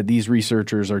understanding is that these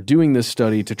researchers are doing this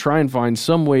study to try and find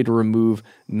some way to remove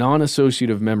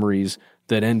non-associative memories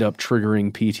that end up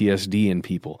triggering PTSD in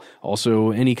people.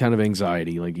 Also, any kind of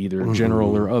anxiety, like either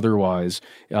general or otherwise,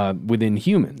 within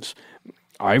humans.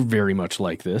 I very much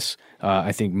like this.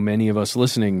 I think many of us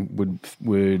listening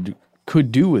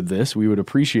could do with this. We would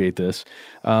appreciate this.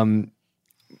 But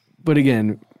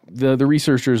again, the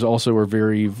researchers also are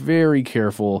very, very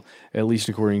careful, at least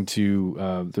according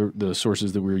to the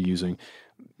sources that we're using.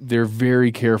 they're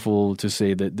very careful to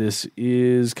say that this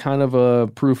is kind of a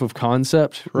proof of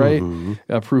concept, right?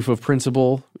 A proof of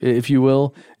principle, if you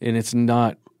will, and it's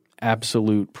not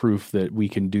absolute proof that we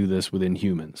can do this within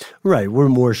humans. Right. We're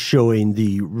more showing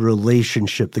the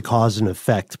relationship, the cause and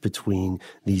effect between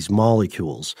these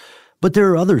molecules. But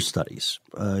there are other studies.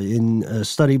 In a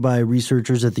study by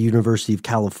researchers at the University of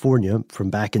California from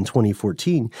back in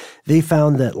 2014, they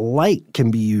found that light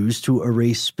can be used to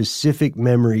erase specific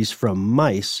memories from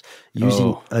mice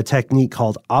using a technique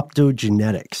called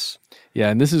optogenetics. Yeah,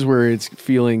 and this is where it's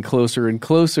feeling closer and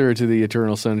closer to the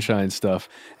Eternal Sunshine stuff,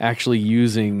 actually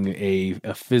using a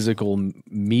physical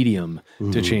medium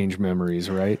to change memories,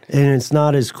 right? And it's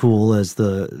not as cool as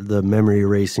the memory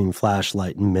erasing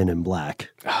flashlight in Men in Black.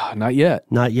 Not yet.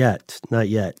 Not yet. Not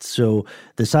yet. So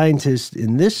the scientists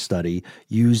in this study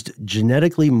used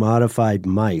genetically modified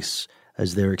mice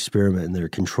as their experiment in their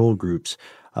control groups.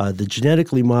 The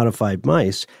genetically modified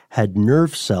mice had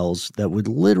nerve cells that would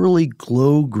literally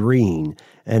glow green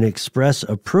and express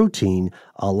a protein,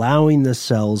 allowing the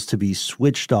cells to be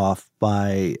switched off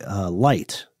by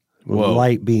light,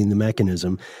 light being the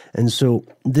mechanism. And so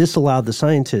this allowed the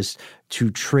scientists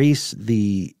to trace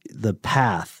the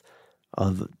path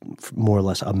of more or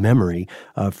less a memory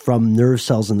from nerve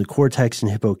cells in the cortex and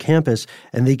hippocampus,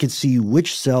 and they could see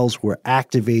which cells were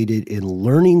activated in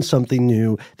learning something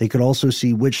new. They could also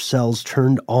see which cells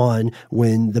turned on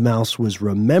when the mouse was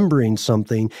remembering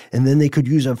something, and then they could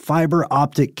use a fiber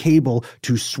optic cable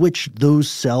to switch those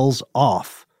cells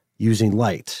off using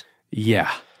light.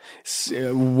 Yeah.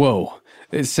 Whoa.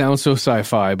 It sounds so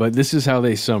sci-fi, but this is how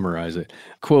they summarize it.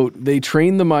 Quote, they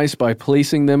trained the mice by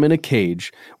placing them in a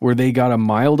cage where they got a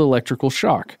mild electrical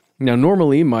shock. Now,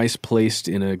 normally, mice placed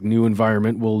in a new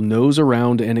environment will nose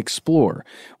around and explore.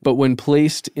 But when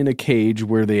placed in a cage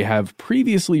where they have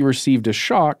previously received a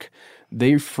shock,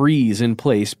 they freeze in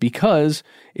place because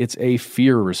it's a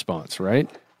fear response,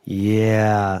 right?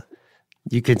 Yeah.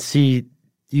 You can see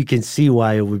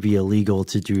why it would be illegal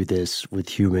to do this with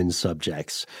human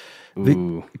subjects.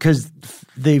 Because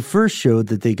they first showed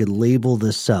that they could label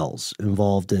the cells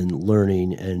involved in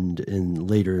learning and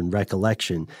later in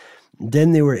recollection.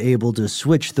 Then they were able to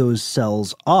switch those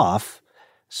cells off,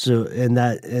 and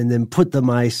then put the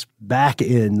mice back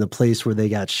in the place where they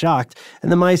got shocked,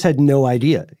 and the mice had no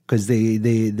idea because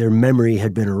their memory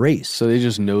had been erased. So they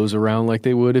just nose around like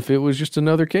they would if it was just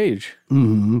another cage.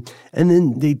 Mm-hmm. And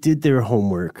then they did their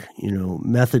homework.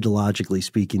 Methodologically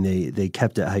speaking, they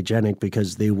kept it hygienic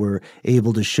because they were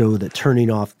able to show that turning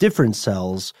off different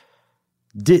cells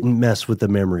didn't mess with the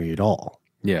memory at all.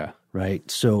 Yeah.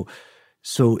 Right. So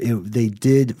they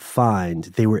did find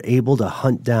they were able to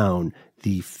hunt down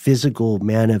the physical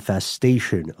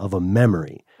manifestation of a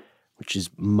memory, which is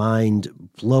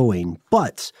mind-blowing.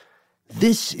 But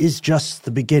this is just the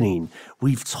beginning.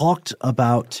 We've talked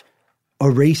about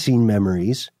erasing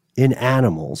memories in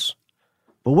animals,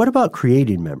 but what about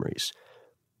creating memories?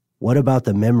 What about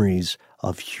the memories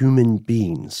of human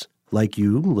beings like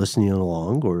you listening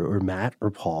along, or Matt or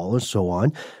Paul or so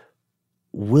on?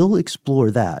 We'll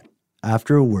explore that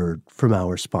after a word from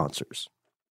our sponsors.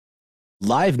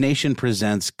 Live Nation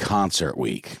presents Concert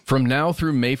Week. From now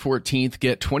through May 14th,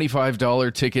 get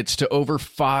 $25 tickets to over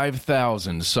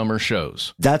 5,000 summer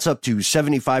shows. That's up to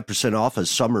 75% off a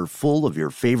summer full of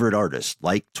your favorite artists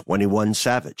like 21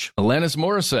 Savage, Alanis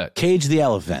Morissette, Cage the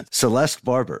Elephant, Celeste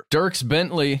Barber, Dierks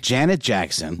Bentley, Janet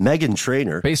Jackson, Meghan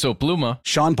Trainor, Peso Pluma,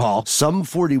 Sean Paul, Sum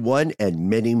 41, and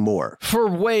many more. For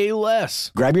way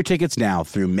less. Grab your tickets now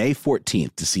through May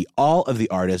 14th to see all of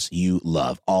the artists you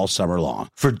love all summer long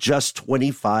for just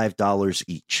 $25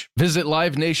 each. Visit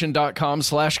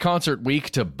livenation.com/Concert Week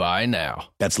to buy now.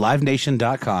 That's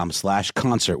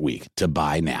livenation.com/Concert Week to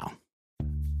buy now.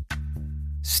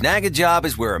 Snag a Job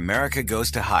is where America goes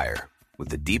to hire, with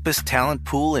the deepest talent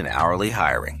pool in hourly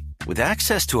hiring. With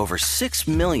access to over 6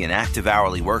 million active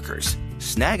hourly workers,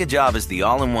 Snag a Job is the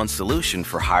all-in-one solution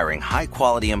for hiring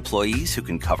high-quality employees who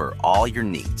can cover all your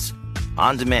needs.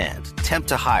 On demand, temp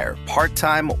to hire,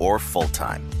 part-time or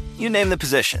full-time. You name the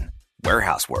position.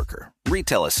 Warehouse worker,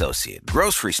 retail associate,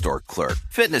 grocery store clerk,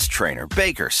 fitness trainer,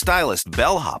 baker, stylist,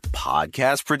 bellhop,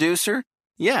 podcast producer.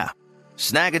 Yeah,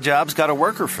 Snag a Job's got a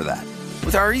worker for that.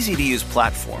 With our easy-to-use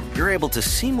platform, you're able to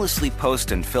seamlessly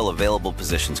post and fill available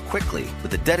positions quickly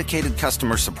with a dedicated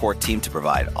customer support team to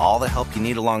provide all the help you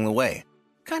need along the way.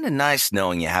 Kind of nice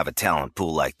knowing you have a talent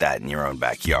pool like that in your own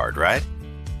backyard, right?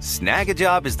 Snag a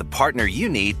Job is the partner you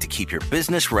need to keep your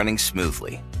business running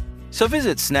smoothly. So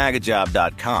visit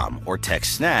snagajob.com or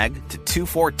text snag to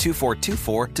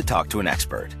 242424 to talk to an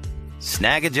expert.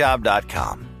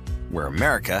 Snagajob.com, where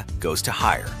America goes to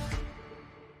hire.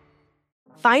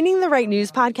 Finding the right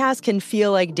news podcast can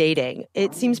feel like dating.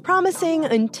 It seems promising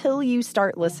until you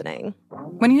start listening.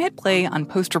 When you hit play on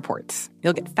Post Reports,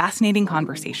 you'll get fascinating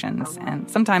conversations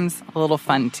and sometimes a little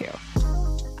fun, too.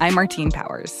 I'm Martine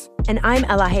Powers. And I'm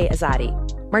Elahe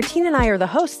Azadi. Martine and I are the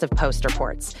hosts of Post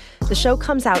Reports. The show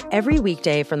comes out every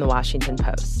weekday from the Washington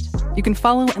Post. You can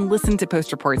follow and listen to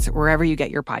Post Reports wherever you get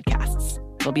your podcasts.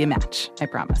 It'll be a match, I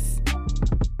promise.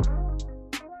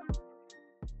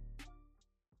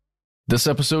 This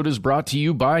episode is brought to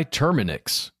you by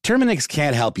Terminix. Terminix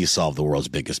can't help you solve the world's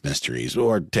biggest mysteries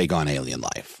or take on alien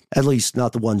life. At least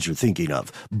not the ones you're thinking of.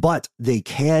 But they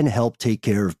can help take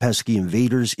care of pesky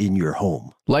invaders in your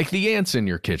home. Like the ants in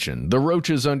your kitchen, the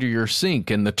roaches under your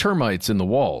sink, and the termites in the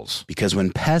walls. Because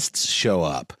when pests show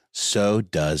up, so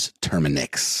does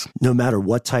Terminix. No matter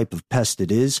what type of pest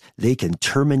it is, they can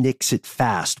Terminix it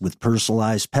fast with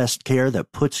personalized pest care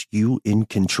that puts you in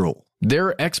control.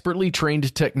 Their expertly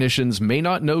trained technicians may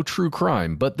not know true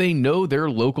crime, but they know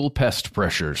their local pest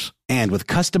pressures. And with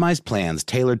customized plans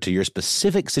tailored to your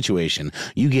specific situation,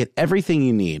 you get everything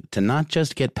you need to not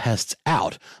just get pests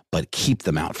out, but keep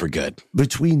them out for good.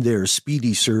 Between their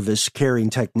speedy service,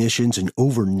 caring technicians, and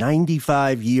over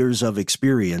 95 years of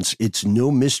experience, it's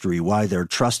no mystery why they're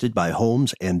trusted by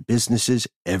homes and businesses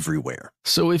everywhere.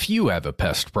 So if you have a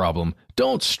pest problem,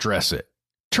 don't stress it.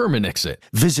 Terminix it.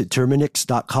 Visit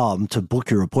Terminix.com to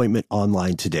book your appointment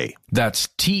online today. That's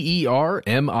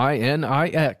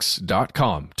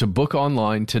TERMINIX.com to book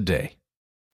online today.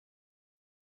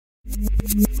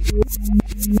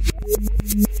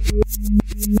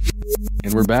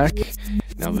 And we're back.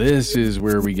 Now this is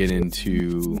where we get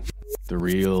into the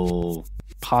real,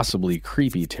 possibly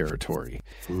creepy territory.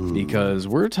 Because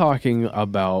we're talking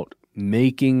about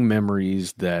making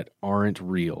memories that aren't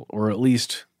real, or at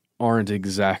least aren't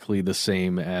exactly the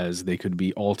same as they could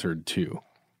be altered to.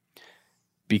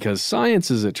 Because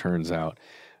science, as it turns out,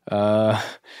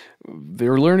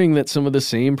 they're learning that some of the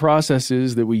same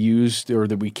processes that we use or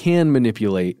that we can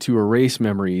manipulate to erase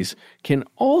memories can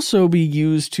also be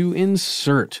used to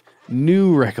insert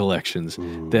new recollections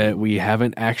that we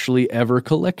haven't actually ever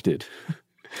collected.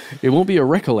 It won't be a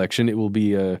recollection, it will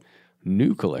be a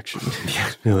new collection.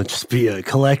 It'll just be a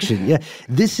collection. Yeah,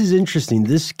 this is interesting.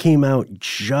 This came out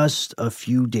just a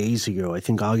few days ago, I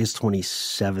think August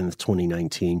 27th,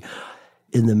 2019.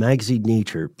 In the magazine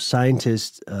Nature,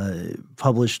 scientists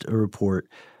published a report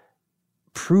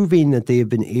proving that they have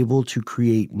been able to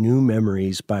create new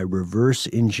memories by reverse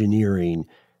engineering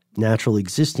natural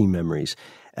existing memories.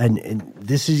 And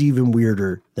this is even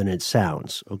weirder than it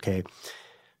sounds, okay?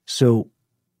 So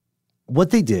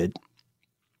what they did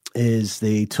is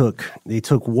they took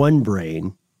one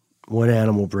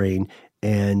animal brain,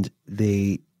 and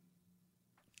they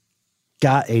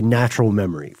got a natural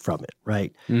memory from it,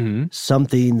 right? Mm-hmm.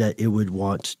 Something that it would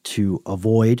want to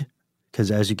avoid,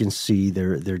 because as you can see,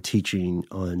 they're teaching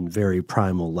on very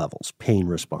primal levels, pain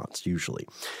response usually.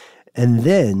 And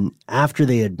then after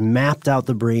they had mapped out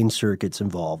the brain circuits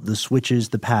involved, the switches,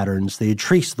 the patterns, they had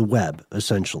traced the web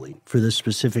essentially for this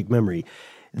specific memory.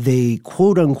 They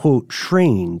quote-unquote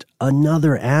trained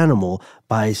another animal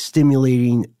by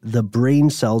stimulating the brain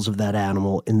cells of that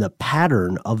animal in the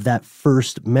pattern of that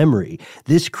first memory.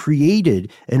 This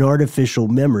created an artificial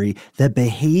memory that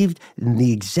behaved in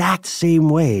the exact same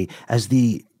way as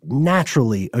the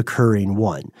naturally occurring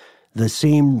one. The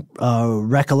same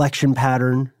recollection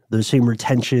pattern, the same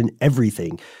retention,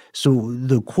 everything. So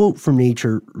the quote from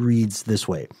Nature reads this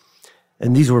way,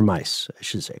 and these were mice, I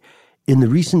should say. In the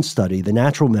recent study, the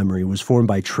natural memory was formed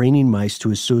by training mice to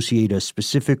associate a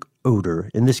specific odor,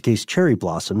 in this case cherry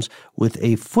blossoms, with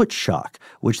a foot shock,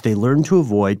 which they learned to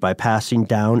avoid by passing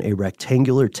down a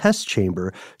rectangular test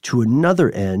chamber to another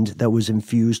end that was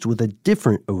infused with a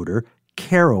different odor,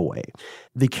 caraway.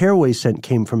 The caraway scent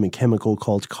came from a chemical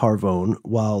called carvone,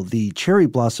 while the cherry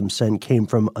blossom scent came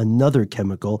from another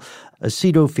chemical,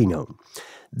 acetophenone.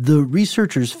 The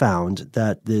researchers found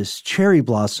that this cherry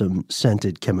blossom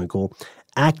scented chemical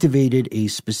activated a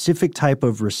specific type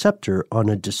of receptor on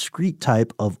a discrete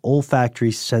type of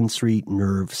olfactory sensory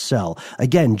nerve cell.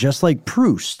 Again, just like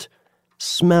Proust,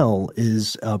 smell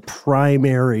is a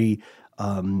primary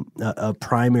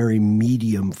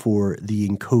medium for the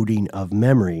encoding of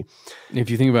memory.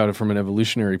 If you think about it from an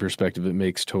evolutionary perspective, it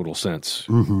makes total sense.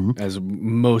 As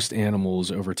most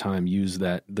animals over time use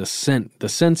the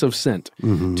sense of scent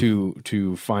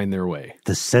to find their way.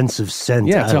 The sense of scent.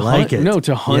 Yeah, I like it. No,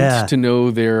 to hunt, to know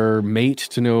their mate,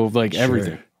 to know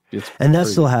everything. And that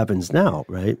still happens now,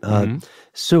 right?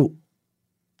 So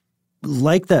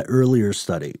like that earlier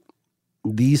study,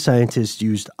 these scientists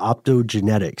used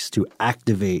optogenetics to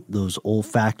activate those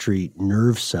olfactory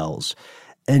nerve cells.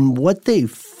 And what they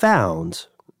found,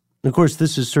 of course,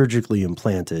 this is surgically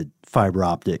implanted fiber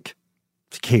optic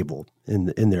cable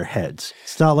in their heads.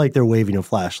 It's not like they're waving a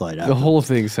flashlight at The them. whole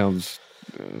thing sounds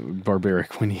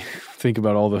barbaric when you think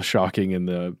about all the shocking in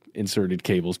the inserted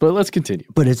cables. But let's continue.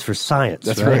 But it's for science.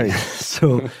 That's right.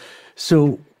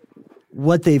 So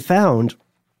what they found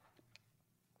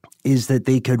is that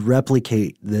they could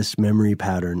replicate this memory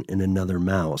pattern in another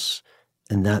mouse,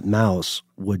 and that mouse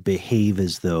would behave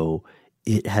as though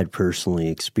it had personally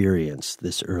experienced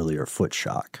this earlier foot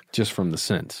shock. Just from the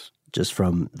sense. Just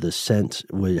from the scent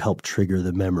would help trigger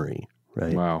the memory,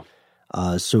 right? Wow.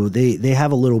 So they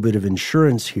have a little bit of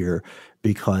insurance here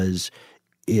because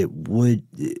it would,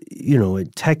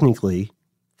 technically,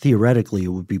 theoretically, it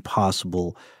would be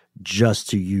possible just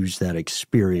to use that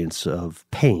experience of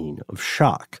pain, of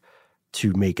shock,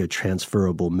 to make a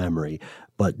transferable memory.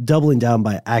 But doubling down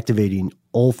by activating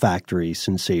olfactory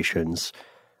sensations,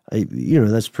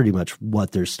 that's pretty much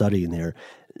what they're studying there.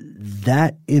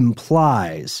 That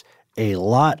implies a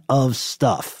lot of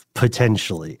stuff,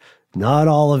 potentially. Not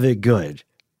all of it good.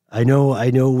 I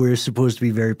know we're supposed to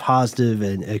be very positive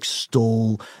and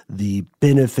extol the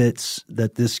benefits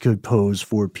that this could pose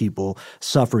for people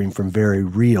suffering from very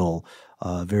real,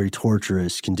 very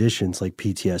torturous conditions like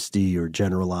PTSD or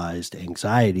generalized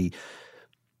anxiety.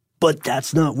 But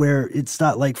that's not where it's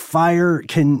not like fire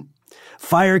can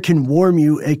warm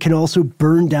you. It can also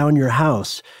burn down your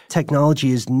house.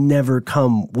 Technology has never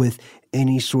come with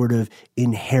any sort of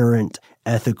inherent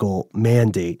ethical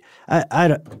mandate.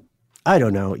 I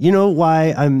don't know. You know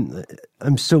why I'm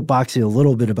soapboxing a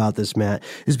little bit about this, Matt,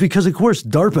 is because, of course,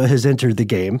 DARPA has entered the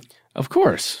game. Of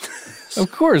course.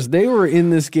 Of course. They were in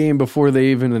this game before they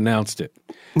even announced it.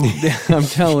 I'm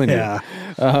telling you.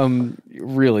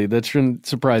 Really, that shouldn't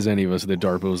surprise any of us that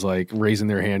DARPA was like raising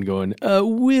their hand going,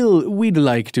 we'd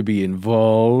like to be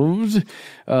involved.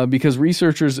 Because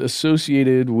researchers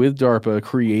associated with DARPA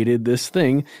created this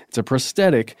thing. It's a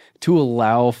prosthetic to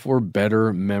allow for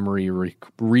better memory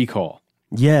recall.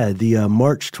 Yeah, the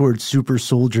march towards super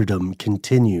soldierdom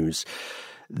continues.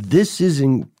 This is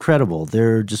incredible.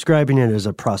 They're describing it as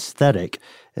a prosthetic,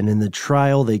 and in the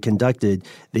trial they conducted,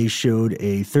 they showed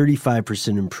a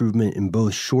 35% improvement in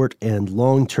both short and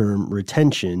long-term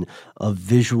retention of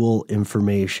visual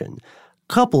information.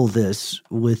 Couple this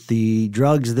with the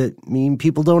drugs that mean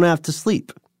people don't have to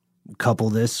sleep. Couple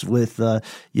this with,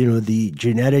 the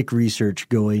genetic research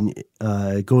going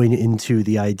into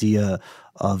the idea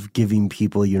of giving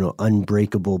people,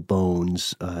 unbreakable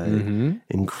bones,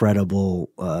 incredible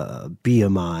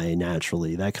BMI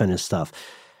naturally, that kind of stuff.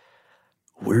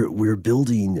 We're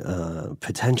building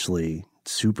potentially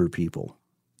super people.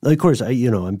 Of course,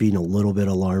 I'm being a little bit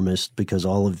alarmist because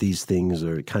all of these things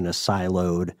are kind of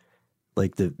siloed.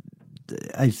 Like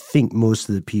I think most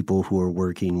of the people who are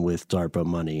working with DARPA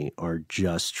money are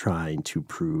just trying to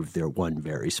prove their one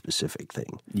very specific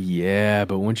thing. Yeah,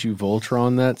 but once you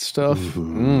Voltron that stuff,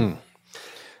 the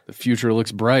future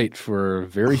looks bright for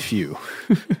very few.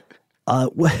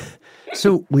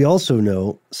 So we also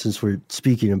know, since we're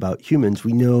speaking about humans,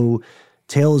 we know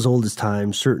tale as old as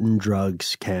time, certain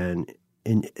drugs can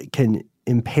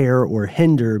impair or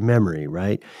hinder memory,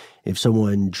 right? If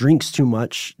someone drinks too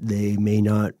much, they may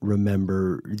not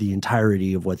remember the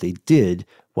entirety of what they did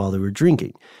while they were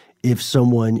drinking. If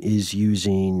someone is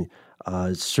using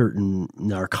certain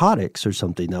narcotics or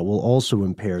something, that will also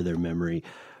impair their memory.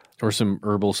 Or some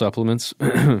herbal supplements.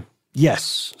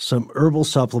 Yes, some herbal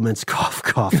supplements, cough,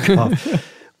 cough, cough.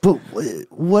 But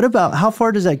what about, how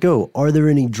far does that go? Are there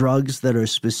any drugs that are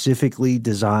specifically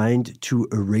designed to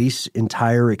erase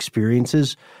entire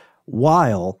experiences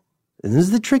while, and this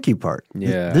is the tricky part.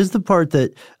 Yeah. This is the part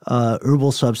that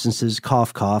herbal substances,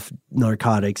 cough, cough,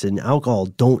 narcotics, and alcohol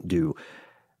don't do.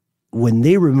 When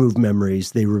they remove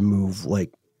memories, they remove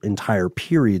like entire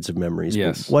periods of memories.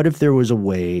 Yes. But what if there was a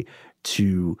way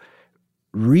to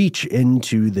reach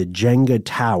into the Jenga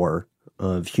tower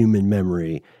of human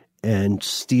memory and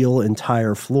steal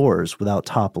entire floors without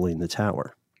toppling the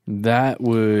tower? That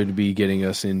would be getting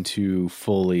us into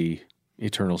fully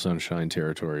Eternal Sunshine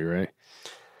territory, right?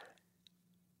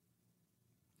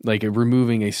 Like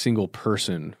removing a single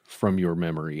person from your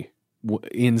memory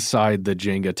inside the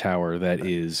Jenga tower that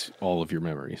is all of your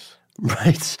memories.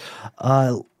 Right.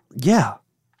 Yeah.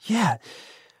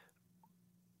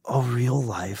 A real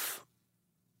life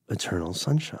Eternal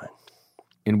Sunshine.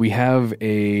 And we have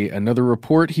another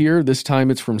report here. This time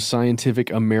it's from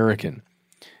Scientific American.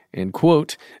 And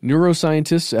quote,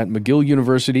 neuroscientists at McGill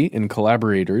University and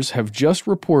collaborators have just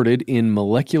reported in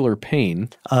Molecular Pain,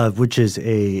 which is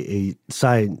a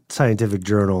scientific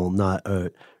journal, not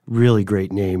a Really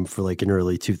great name for like an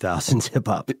early 2000s hip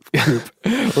hop group.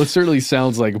 Well, it certainly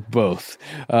sounds like both.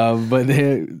 But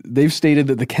they've stated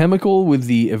that the chemical with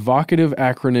the evocative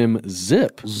acronym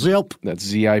ZIP. ZIP. That's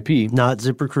Z-I-P. Not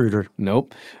ZipRecruiter.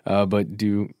 Nope. But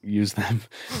do use them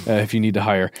if you need to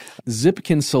hire. ZIP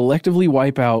can selectively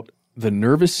wipe out the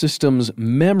nervous system's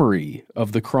memory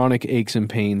of the chronic aches and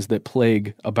pains that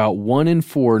plague about 1 in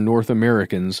 4 North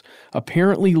Americans,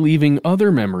 apparently leaving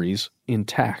other memories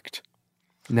intact.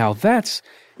 Now that's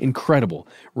incredible.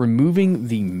 Removing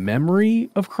the memory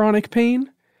of chronic pain,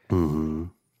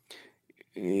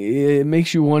 it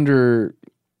makes you wonder,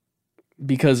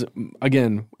 because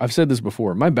again, I've said this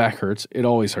before, my back hurts. It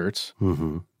always hurts.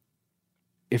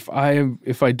 If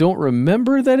I don't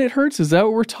remember that it hurts, is that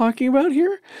what we're talking about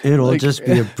here? It'll just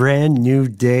be a brand new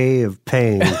day of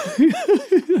pain.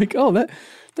 Like, oh, that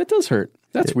does hurt.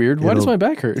 That's weird. Why does my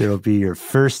back hurt? It'll be your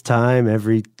first time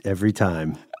every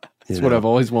time. That's what I've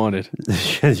always wanted.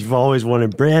 You've always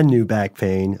wanted brand new back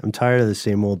pain. I'm tired of the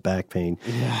same old back pain.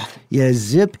 Yeah,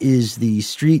 ZIP is the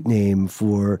street name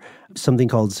for something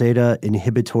called zeta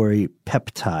inhibitory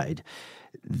peptide.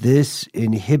 This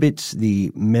inhibits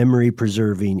the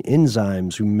memory-preserving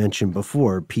enzymes we mentioned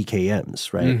before,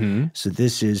 PKMs, right? So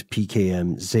this is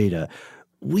PKM zeta.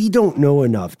 We don't know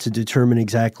enough to determine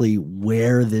exactly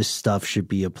where this stuff should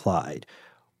be applied.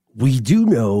 We do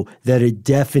know that it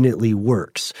definitely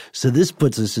works. So this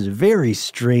puts us at a very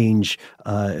strange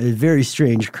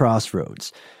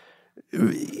crossroads.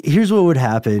 Here's what would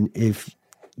happen if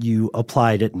you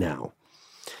applied it now.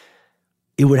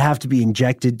 It would have to be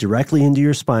injected directly into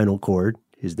your spinal cord.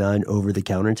 It's not an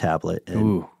over-the-counter tablet,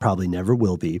 and probably never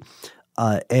will be.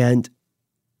 And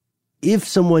if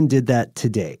someone did that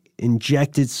today,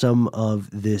 injected some of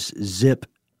this ZIP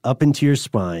up into your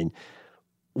spine,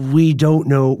 we don't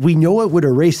know. We know it would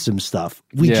erase some stuff.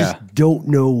 We just don't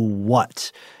know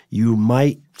what. You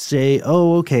might say,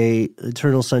 oh, okay,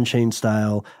 Eternal Sunshine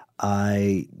style,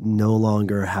 I no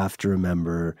longer have to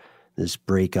remember this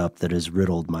breakup that has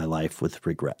riddled my life with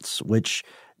regrets, which,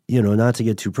 not to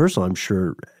get too personal, I'm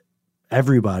sure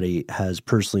everybody has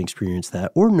personally experienced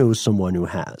that or knows someone who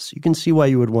has. You can see why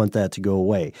you would want that to go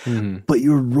away. But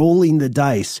you're rolling the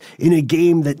dice in a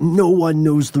game that no one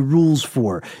knows the rules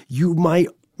for. You might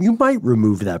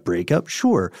remove that breakup,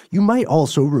 sure. You might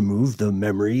also remove the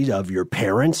memories of your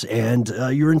parents and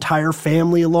your entire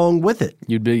family along with it.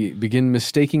 You'd begin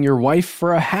mistaking your wife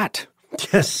for a hat.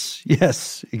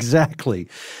 Yes, exactly.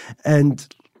 And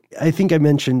I think I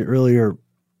mentioned earlier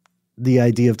the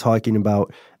idea of talking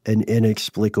about an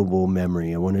inexplicable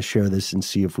memory. I want to share this and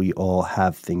see if we all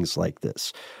have things like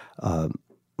this.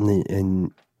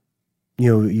 And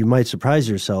you might surprise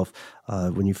yourself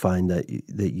when you find that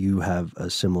you have a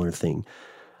similar thing.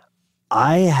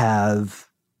 I have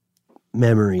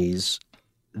memories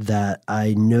that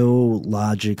I know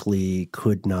logically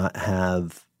could not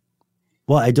have.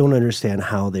 Well, I don't understand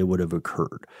how they would have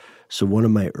occurred. So one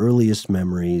of my earliest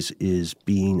memories is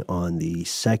being on the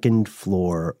second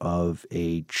floor of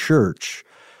a church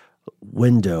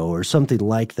window or something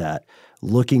like that,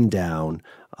 looking down,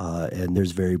 and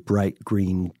there's very bright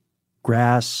green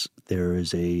grass. There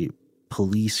is a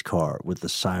police car with the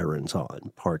sirens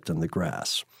on, parked on the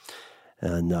grass.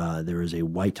 And there is a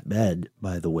white bed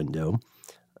by the window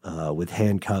with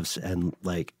handcuffs and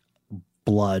like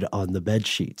blood on the bed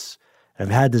sheets. I've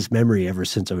had this memory ever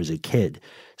since I was a kid.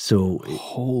 So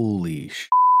holy shit.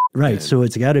 Right. Man. So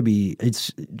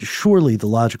it's surely the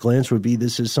logical answer would be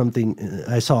this is something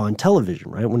I saw on television,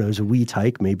 right? When I was a wee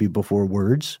tyke, maybe before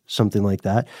words, something like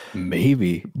that.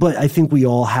 Maybe. But I think we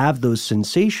all have those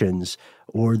sensations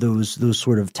or those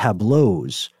sort of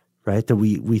tableaus, right? That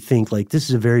we think like this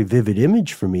is a very vivid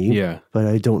image for me. Yeah. But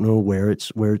I don't know where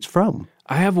it's from.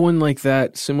 I have one like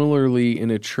that similarly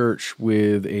in a church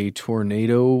with a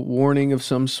tornado warning of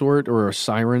some sort or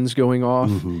sirens going off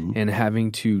and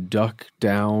having to duck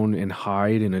down and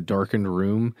hide in a darkened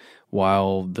room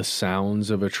while the sounds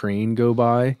of a train go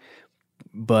by.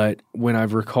 But when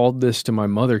I've recalled this to my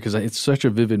mother, because it's such a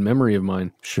vivid memory of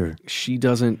mine, sure,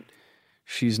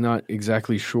 she's not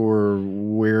exactly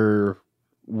sure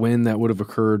when that would have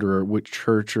occurred or which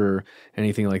church or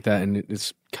anything like that. And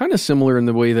it's kind of similar in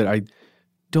the way that I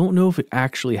don't know if it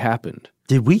actually happened.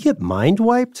 Did we get mind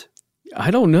wiped?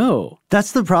 I don't know.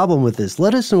 That's the problem with this.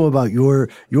 Let us know about your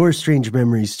strange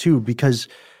memories too, because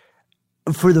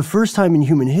for the first time in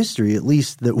human history, at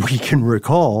least that we can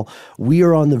recall, we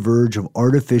are on the verge of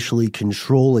artificially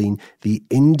controlling the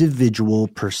individual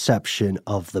perception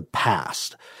of the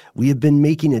past. We have been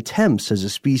making attempts as a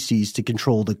species to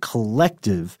control the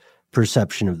collective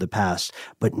perception of the past,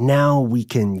 but now we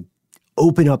can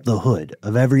open up the hood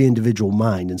of every individual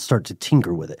mind and start to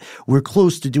tinker with it. We're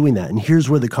close to doing that. And here's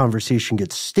where the conversation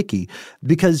gets sticky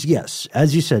because, yes,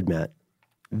 as you said, Matt,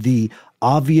 the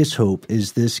obvious hope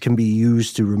is this can be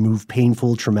used to remove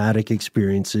painful, traumatic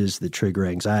experiences that trigger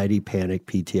anxiety, panic,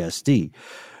 PTSD.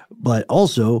 But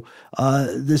also,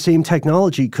 the same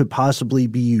technology could possibly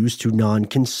be used to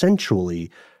non-consensually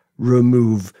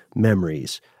remove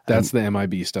memories. That's the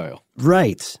MIB style.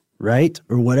 Right.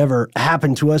 Or whatever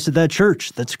happened to us at that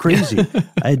church. That's crazy.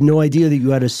 I had no idea that you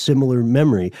had a similar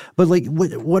memory. But like,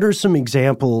 what are some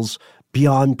examples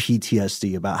beyond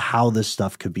PTSD about how this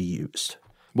stuff could be used?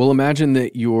 Well, imagine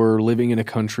that you're living in a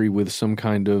country with some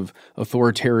kind of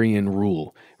authoritarian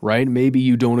rule, right? Maybe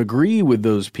you don't agree with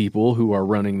those people who are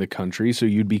running the country, so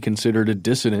you'd be considered a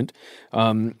dissident.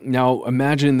 Now,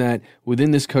 imagine that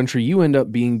within this country, you end up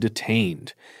being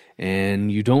detained,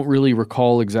 and you don't really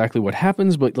recall exactly what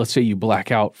happens, but let's say you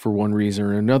black out for one reason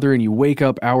or another, and you wake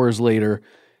up hours later,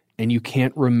 and you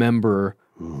can't remember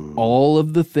all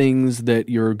of the things that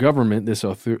your government, this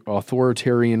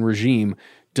authoritarian regime,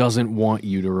 doesn't want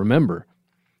you to remember.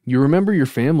 You remember your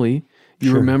family.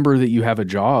 You remember that you have a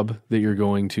job that you're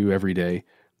going to every day,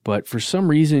 but for some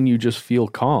reason you just feel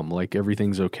calm, like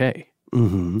everything's okay.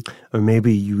 Mm-hmm. Or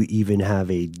maybe you even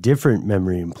have a different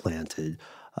memory implanted,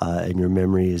 and your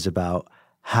memory is about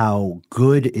how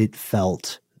good it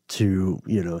felt to,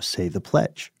 say the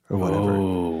pledge or whatever.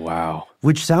 Oh, wow.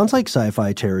 Which sounds like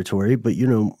sci-fi territory, but,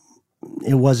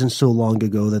 it wasn't so long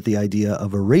ago that the idea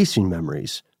of erasing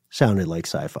memories sounded like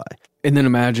sci-fi. And then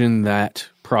imagine that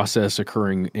process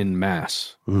occurring in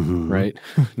mass, right?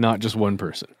 Not just one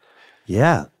person.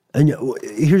 Yeah. And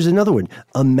here's another one.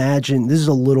 Imagine, this is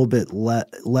a little bit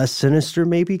less sinister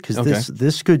maybe, because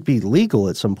this could be legal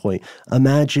at some point.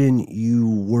 Imagine you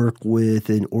work with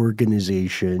an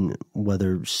organization,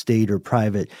 whether state or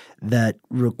private, that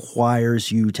requires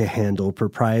you to handle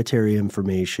proprietary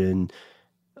information,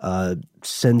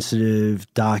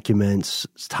 sensitive documents,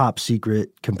 top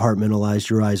secret, compartmentalized,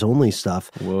 your eyes only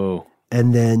stuff. Whoa.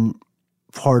 And then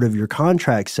part of your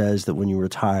contract says that when you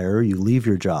retire, you leave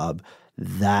your job,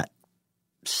 that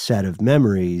set of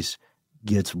memories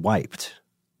gets wiped.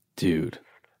 Dude,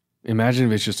 imagine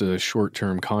if it's just a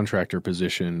short-term contractor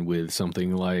position with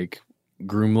something like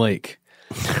Groom Lake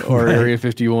or Area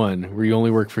 51, where you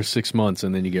only work for 6 months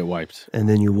and then you get wiped. And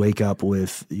then you wake up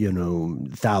with,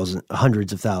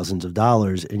 hundreds of thousands of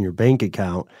dollars in your bank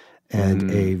account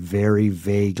and a very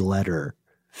vague letter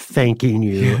thanking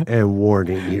you and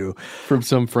warning you. From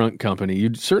some front company.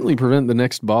 You'd certainly prevent the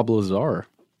next Bob Lazar.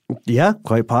 Yeah,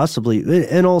 quite possibly.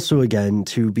 And also, again,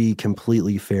 to be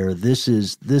completely fair, this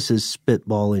is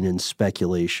spitballing and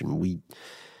speculation.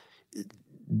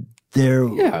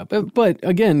 But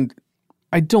again,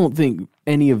 I don't think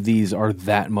any of these are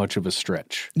that much of a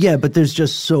stretch. Yeah, but there's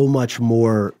just so much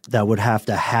more that would have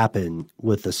to happen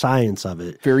with the science of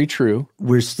it. Very true.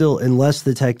 We're still, unless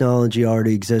the technology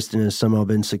already exists and has somehow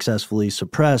been successfully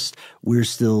suppressed, we're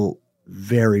still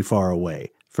very far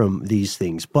away from these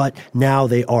things. But now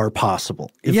they are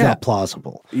possible, if not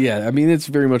plausible. Yeah, I mean, it's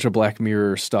very much a Black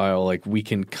Mirror style. Like, we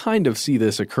can kind of see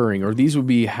this occurring, or these would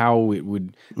be how it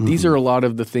would – these are a lot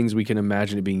of the things we can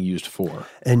imagine it being used for.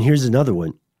 And here's another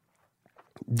one.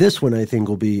 This one I think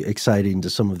will be exciting to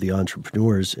some of the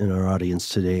entrepreneurs in our audience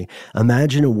today.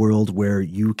 Imagine a world where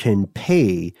you can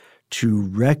pay to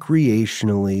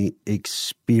recreationally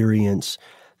experience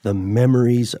the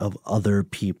memories of other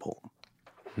people.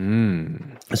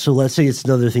 So let's say it's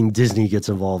another thing Disney gets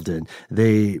involved in.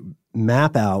 They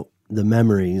map out the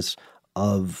memories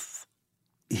of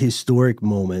historic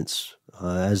moments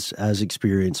as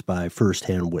experienced by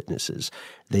firsthand witnesses.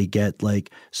 They get like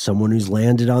someone who's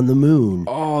landed on the moon.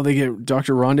 Oh, they get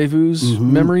Dr. Rendezvous's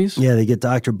memories? Yeah, they get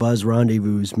Dr. Buzz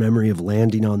Rendezvous's memory of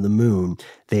landing on the moon.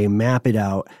 They map it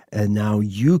out, and now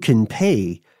you can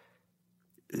pay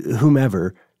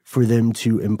whomever for them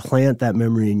to implant that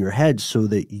memory in your head so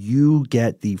that you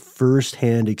get the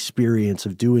firsthand experience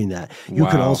of doing that. You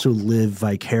can also live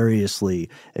vicariously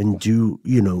and do,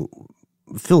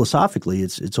 philosophically,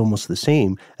 it's almost the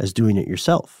same as doing it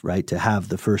yourself, right? To have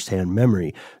the firsthand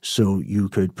memory so you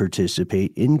could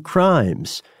participate in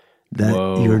crimes that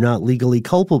you're not legally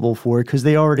culpable for because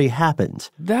they already happened.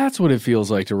 That's what it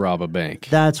feels like to rob a bank.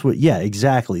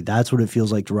 Exactly. That's what it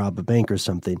feels like to rob a bank or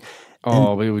something.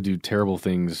 But it would do terrible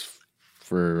things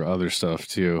for other stuff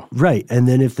too. Right. And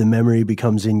then if the memory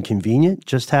becomes inconvenient,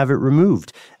 just have it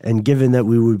removed. And given that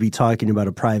we would be talking about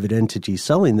a private entity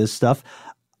selling this stuff,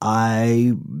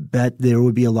 I bet there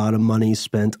would be a lot of money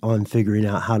spent on figuring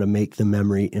out how to make the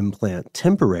memory implant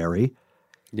temporary.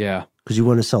 Yeah. because you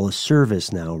want to sell a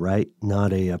service now, right?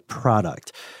 Not a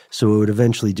product. So it would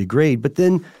eventually degrade. But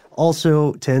then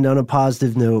also, to end on a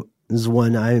positive note, this is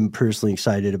one I am personally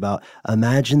excited about.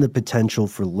 Imagine the potential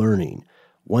for learning.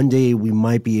 One day we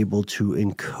might be able to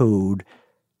encode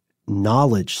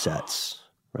knowledge sets,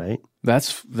 right?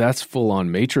 That's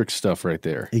full-on Matrix stuff right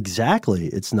there. Exactly.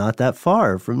 It's not that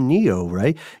far from Neo,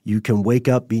 right? You can wake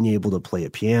up being able to play a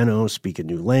piano, speak a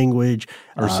new language.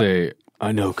 Or say,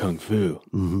 I know Kung Fu.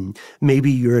 Mm-hmm.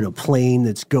 Maybe you're in a plane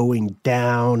that's going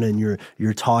down and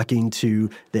you're talking to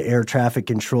the air traffic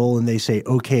control and they say,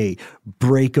 okay,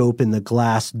 break open the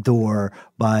glass door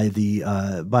by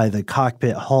the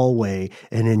cockpit hallway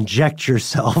and inject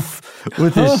yourself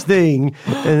with this thing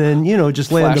and then,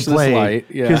 just land the plane.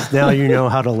 Because now you know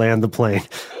how to land the plane.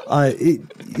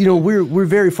 We're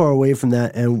very far away from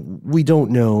that and we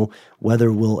don't know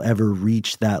whether we'll ever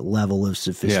reach that level of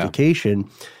sophistication.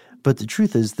 Yeah. But the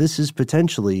truth is, this is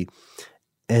potentially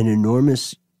an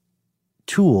enormous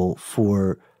tool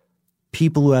for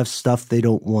people who have stuff they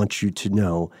don't want you to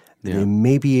know. Yeah. They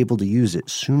may be able to use it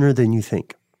sooner than you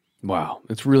think. Wow,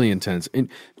 it's really intense. And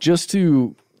just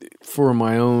for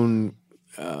my own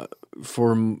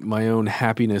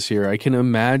happiness here, I can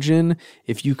imagine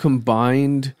if you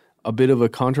combined a bit of a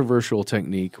controversial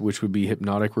technique, which would be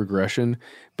hypnotic regression,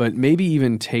 but maybe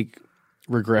even take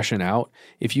regression out.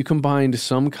 If you combined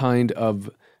some kind of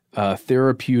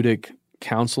therapeutic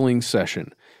counseling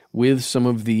session with some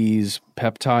of these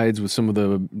peptides, with some of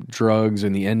the drugs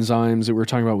and the enzymes that we're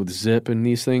talking about with ZIP and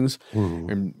these things,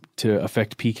 and to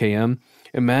affect PKM,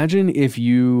 imagine if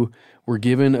you were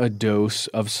given a dose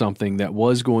of something that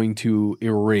was going to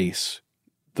erase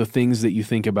the things that you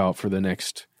think about for the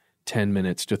next 10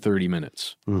 minutes to 30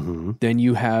 minutes. Mm-hmm. Then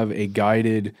you have a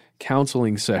guided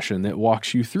counseling session that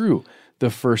walks you through the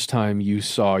first time you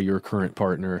saw your current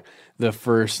partner, the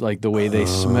first, the way they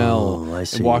smell,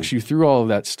 and walks you through all of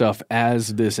that stuff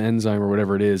as this enzyme or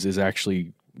whatever it is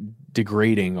actually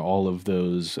degrading all of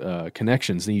those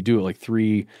connections. Then you do it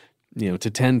 3, to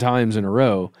 10 times in a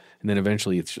row, and then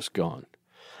eventually it's just gone.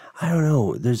 I don't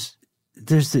know.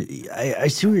 I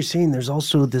see what you're saying. There's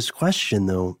also this question,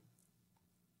 though.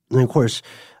 And of course,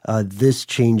 this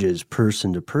changes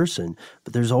person to person,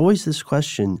 but there's always this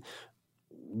question,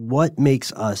 what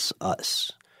makes us us?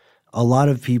 A lot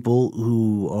of people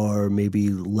who are maybe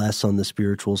less on the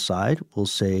spiritual side will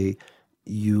say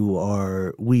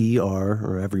we are,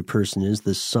 or every person is,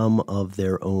 the sum of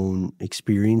their own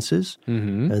experiences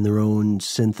and their own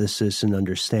synthesis and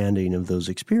understanding of those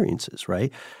experiences,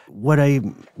 right? What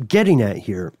I'm getting at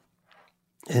here,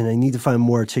 and I need to find a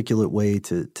more articulate way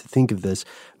to think of this,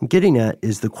 I'm getting at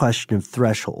is the question of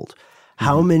threshold.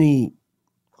 How many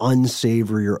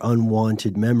unsavory or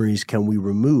unwanted memories can we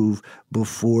remove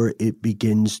before it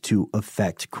begins to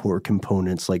affect core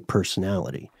components like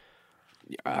personality?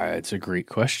 It's a great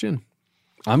question.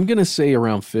 I'm going to say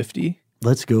around 50.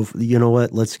 Let's go. You know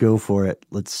what? Let's go for it.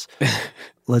 Let's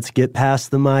get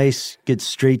past the mice, get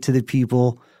straight to the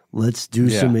people. Let's do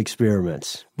some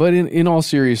experiments. But in all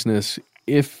seriousness,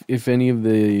 if any of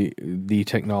the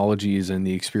technologies and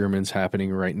the experiments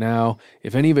happening right now,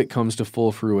 if any of it comes to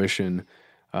full fruition,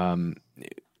 and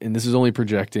this is only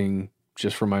projecting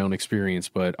just from my own experience,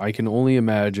 but I can only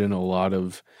imagine a lot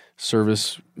of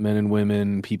service men and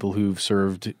women, people who've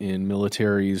served in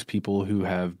militaries, people who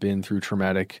have been through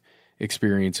traumatic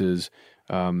experiences,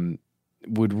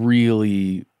 would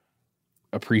really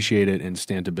appreciate it and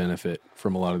stand to benefit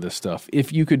from a lot of this stuff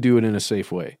if you could do it in a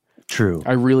safe way. True.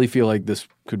 I really feel like this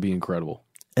could be incredible.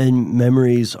 And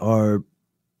memories are,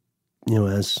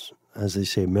 as they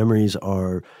say, memories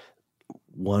are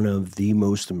one of the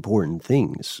most important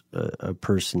things a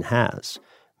person has.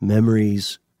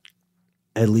 Memories,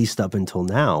 at least up until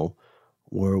now,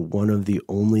 were one of the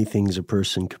only things a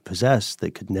person could possess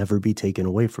that could never be taken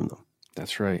away from them.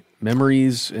 That's right.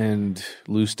 Memories and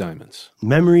loose diamonds.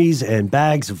 Memories and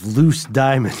bags of loose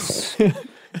diamonds.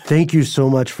 Thank you so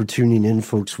much for tuning in,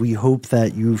 folks. We hope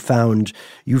that you found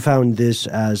this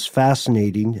as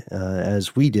fascinating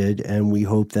as we did, and we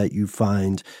hope that you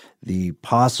find the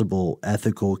possible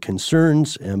ethical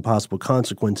concerns and possible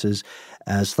consequences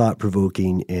as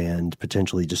thought-provoking and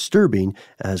potentially disturbing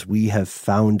as we have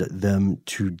found them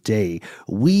today.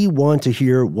 We want to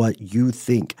hear what you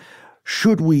think.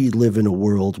 Should we live in a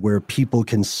world where people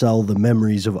can sell the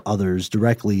memories of others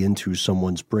directly into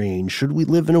someone's brain? Should we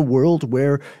live in a world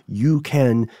where you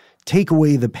can take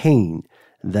away the pain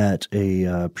that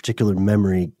a particular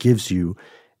memory gives you?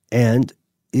 And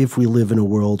if we live in a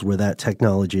world where that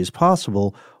technology is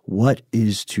possible, what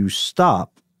is to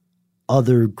stop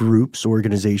other groups,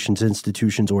 organizations,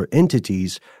 institutions, or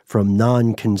entities from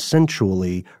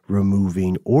non-consensually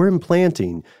removing or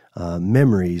implanting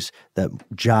memories that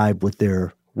jibe with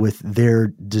their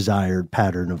desired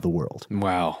pattern of the world.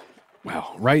 Wow.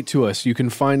 Write to us. You can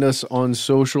find us on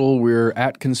social. We're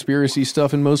at Conspiracy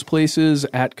Stuff in most places,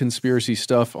 at Conspiracy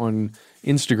Stuff on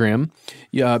Instagram.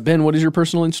 Yeah, Ben, what is your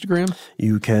personal Instagram?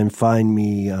 You can find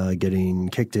me getting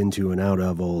kicked into and out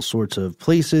of all sorts of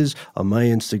places on my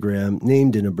Instagram,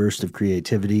 named in a burst of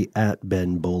creativity, at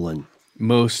Ben Bolin.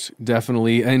 Most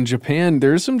definitely. And Japan,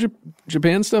 there's some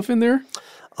Japan stuff in there?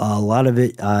 A lot of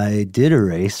it I did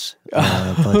erase,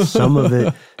 but some of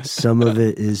it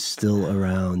is still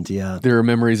around. Yeah, there are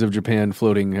memories of Japan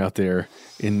floating out there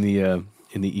in the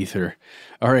ether.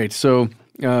 All right, so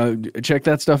check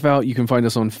that stuff out. You can find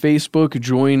us on Facebook.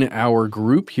 Join our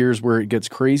group. Here's where it gets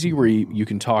crazy, where you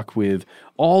can talk with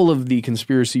all of the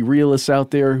conspiracy realists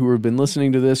out there who have been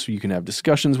listening to this. You can have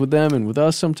discussions with them and with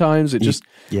us sometimes. It just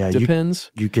depends.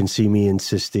 You can see me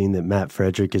insisting that Matt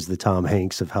Frederick is the Tom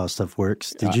Hanks of How Stuff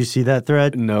Works. Did you see that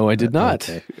thread? No, I did not.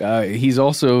 Okay. He's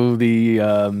also the,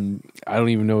 I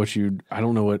don't know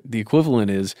what the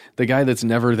equivalent is. The guy that's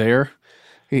never there.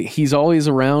 He's always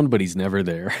around, but he's never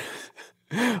there.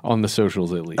 On the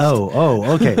socials, at least.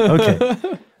 Okay.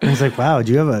 I was like, wow,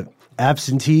 do you have a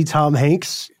absentee Tom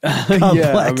Hanks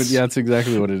complex? Yeah, that's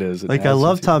exactly what it is. I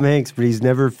love Tom Hanks, but he's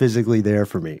never physically there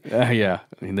for me. Yeah,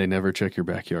 I mean, they never check your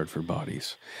backyard for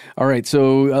bodies. All right,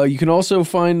 so you can also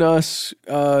find us,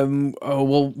 one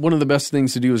of the best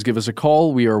things to do is give us a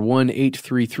call. We are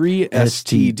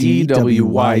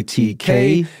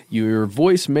 1-833-STDWYTK. Your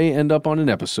voice may end up on an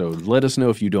episode. Let us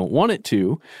know if you don't want it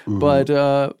to, but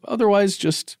otherwise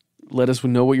just let us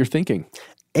know what you're thinking.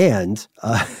 And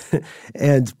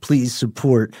please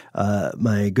support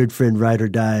my good friend Ride or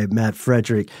Die Matt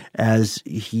Frederick, as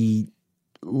he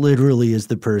literally is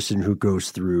the person who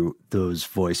goes through those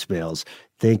voicemails.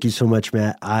 Thank you so much,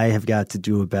 Matt. I have got to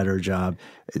do a better job.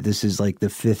 This is like the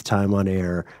 5th time on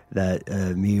air that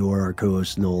me or our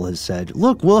co-host Noel has said,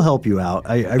 look, we'll help you out.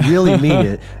 I really mean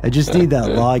it. I just need that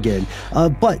login.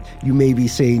 But you may be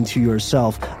saying to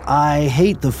yourself, I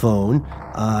hate the phone.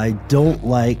 I don't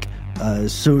like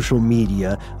social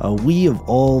media. We of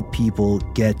all people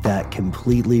get that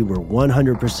completely. We're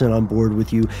 100% on board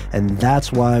with you, and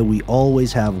that's why we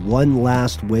always have one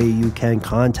last way you can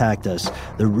contact us.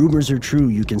 The rumors are true.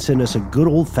 You can send us a good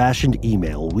old-fashioned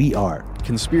email. We are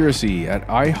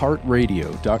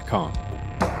conspiracy@iheartradio.com.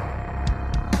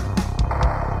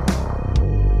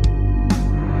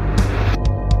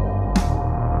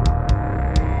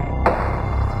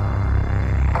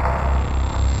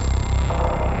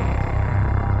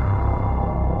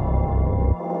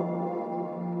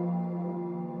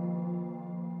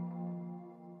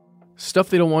 Stuff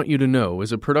They Don't Want You to Know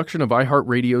is a production of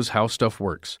iHeartRadio's How Stuff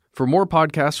Works. For more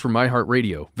podcasts from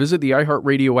iHeartRadio, visit the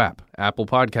iHeartRadio app, Apple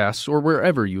Podcasts, or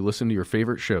wherever you listen to your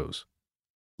favorite shows.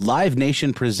 Live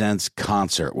Nation presents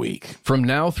Concert Week. From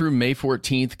now through May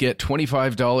 14th, get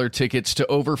 $25 tickets to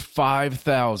over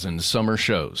 5,000 summer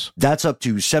shows. That's up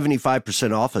to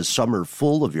 75% off a summer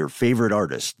full of your favorite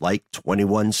artists, like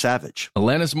 21 Savage,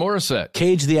 Alanis Morissette,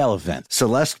 Cage the Elephant,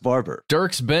 Celeste Barber,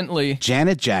 Dierks Bentley,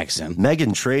 Janet Jackson,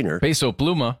 Meghan Trainor, Peso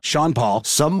Pluma, Sean Paul,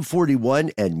 Sum 41,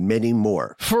 and many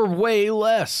more. For way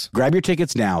less. Grab your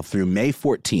tickets now through May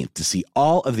 14th to see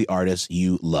all of the artists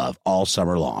you love all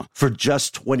summer long. For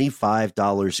just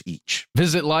 $25 each.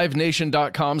 Visit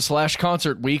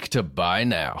livenation.com/concert week to buy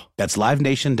now. That's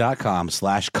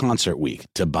livenation.com/concert week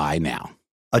to buy now.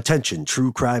 Attention,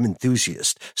 true crime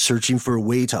enthusiast. Searching for a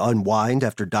way to unwind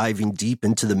after diving deep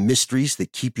into the mysteries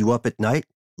that keep you up at night?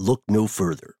 Look no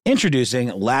further.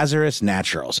 Introducing Lazarus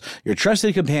Naturals, your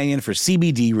trusted companion for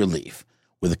CBD relief.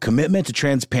 With a commitment to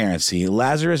transparency,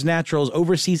 Lazarus Naturals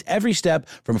oversees every step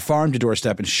from farm to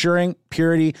doorstep, ensuring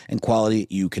purity and quality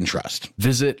you can trust.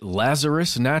 Visit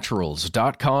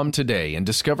LazarusNaturals.com today and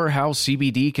discover how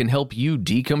CBD can help you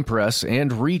decompress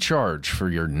and recharge for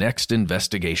your next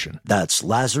investigation. That's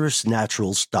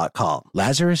LazarusNaturals.com.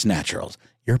 Lazarus Naturals,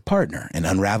 your partner in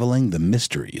unraveling the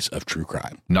mysteries of true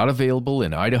crime. Not available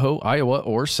in Idaho, Iowa,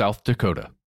 or South Dakota.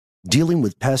 Dealing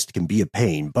with pests can be a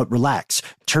pain, but relax.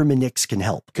 Terminix can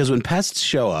help. Because when pests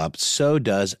show up, so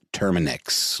does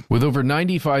Terminix. With over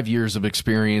 95 years of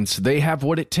experience, they have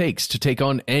what it takes to take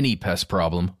on any pest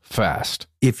problem fast.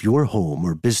 If your home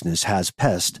or business has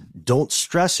pests, don't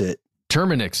stress it.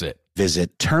 Terminix it.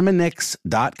 Visit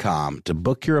Terminix.com to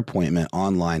book your appointment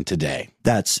online today.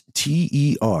 That's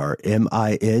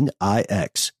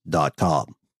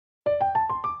TERMINIX.com.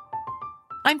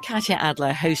 I'm Katya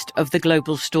Adler, host of The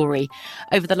Global Story.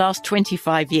 Over the last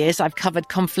 25 years, I've covered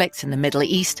conflicts in the Middle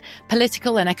East,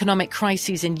 political and economic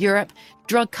crises in Europe,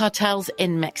 drug cartels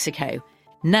in Mexico.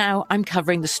 Now I'm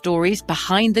covering the stories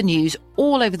behind the news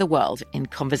all over the world in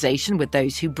conversation with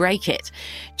those who break it.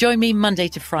 Join me Monday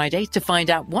to Friday to find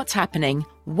out what's happening,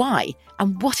 why,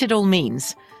 and what it all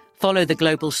means. Follow The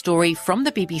Global Story from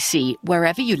the BBC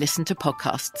wherever you listen to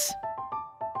podcasts.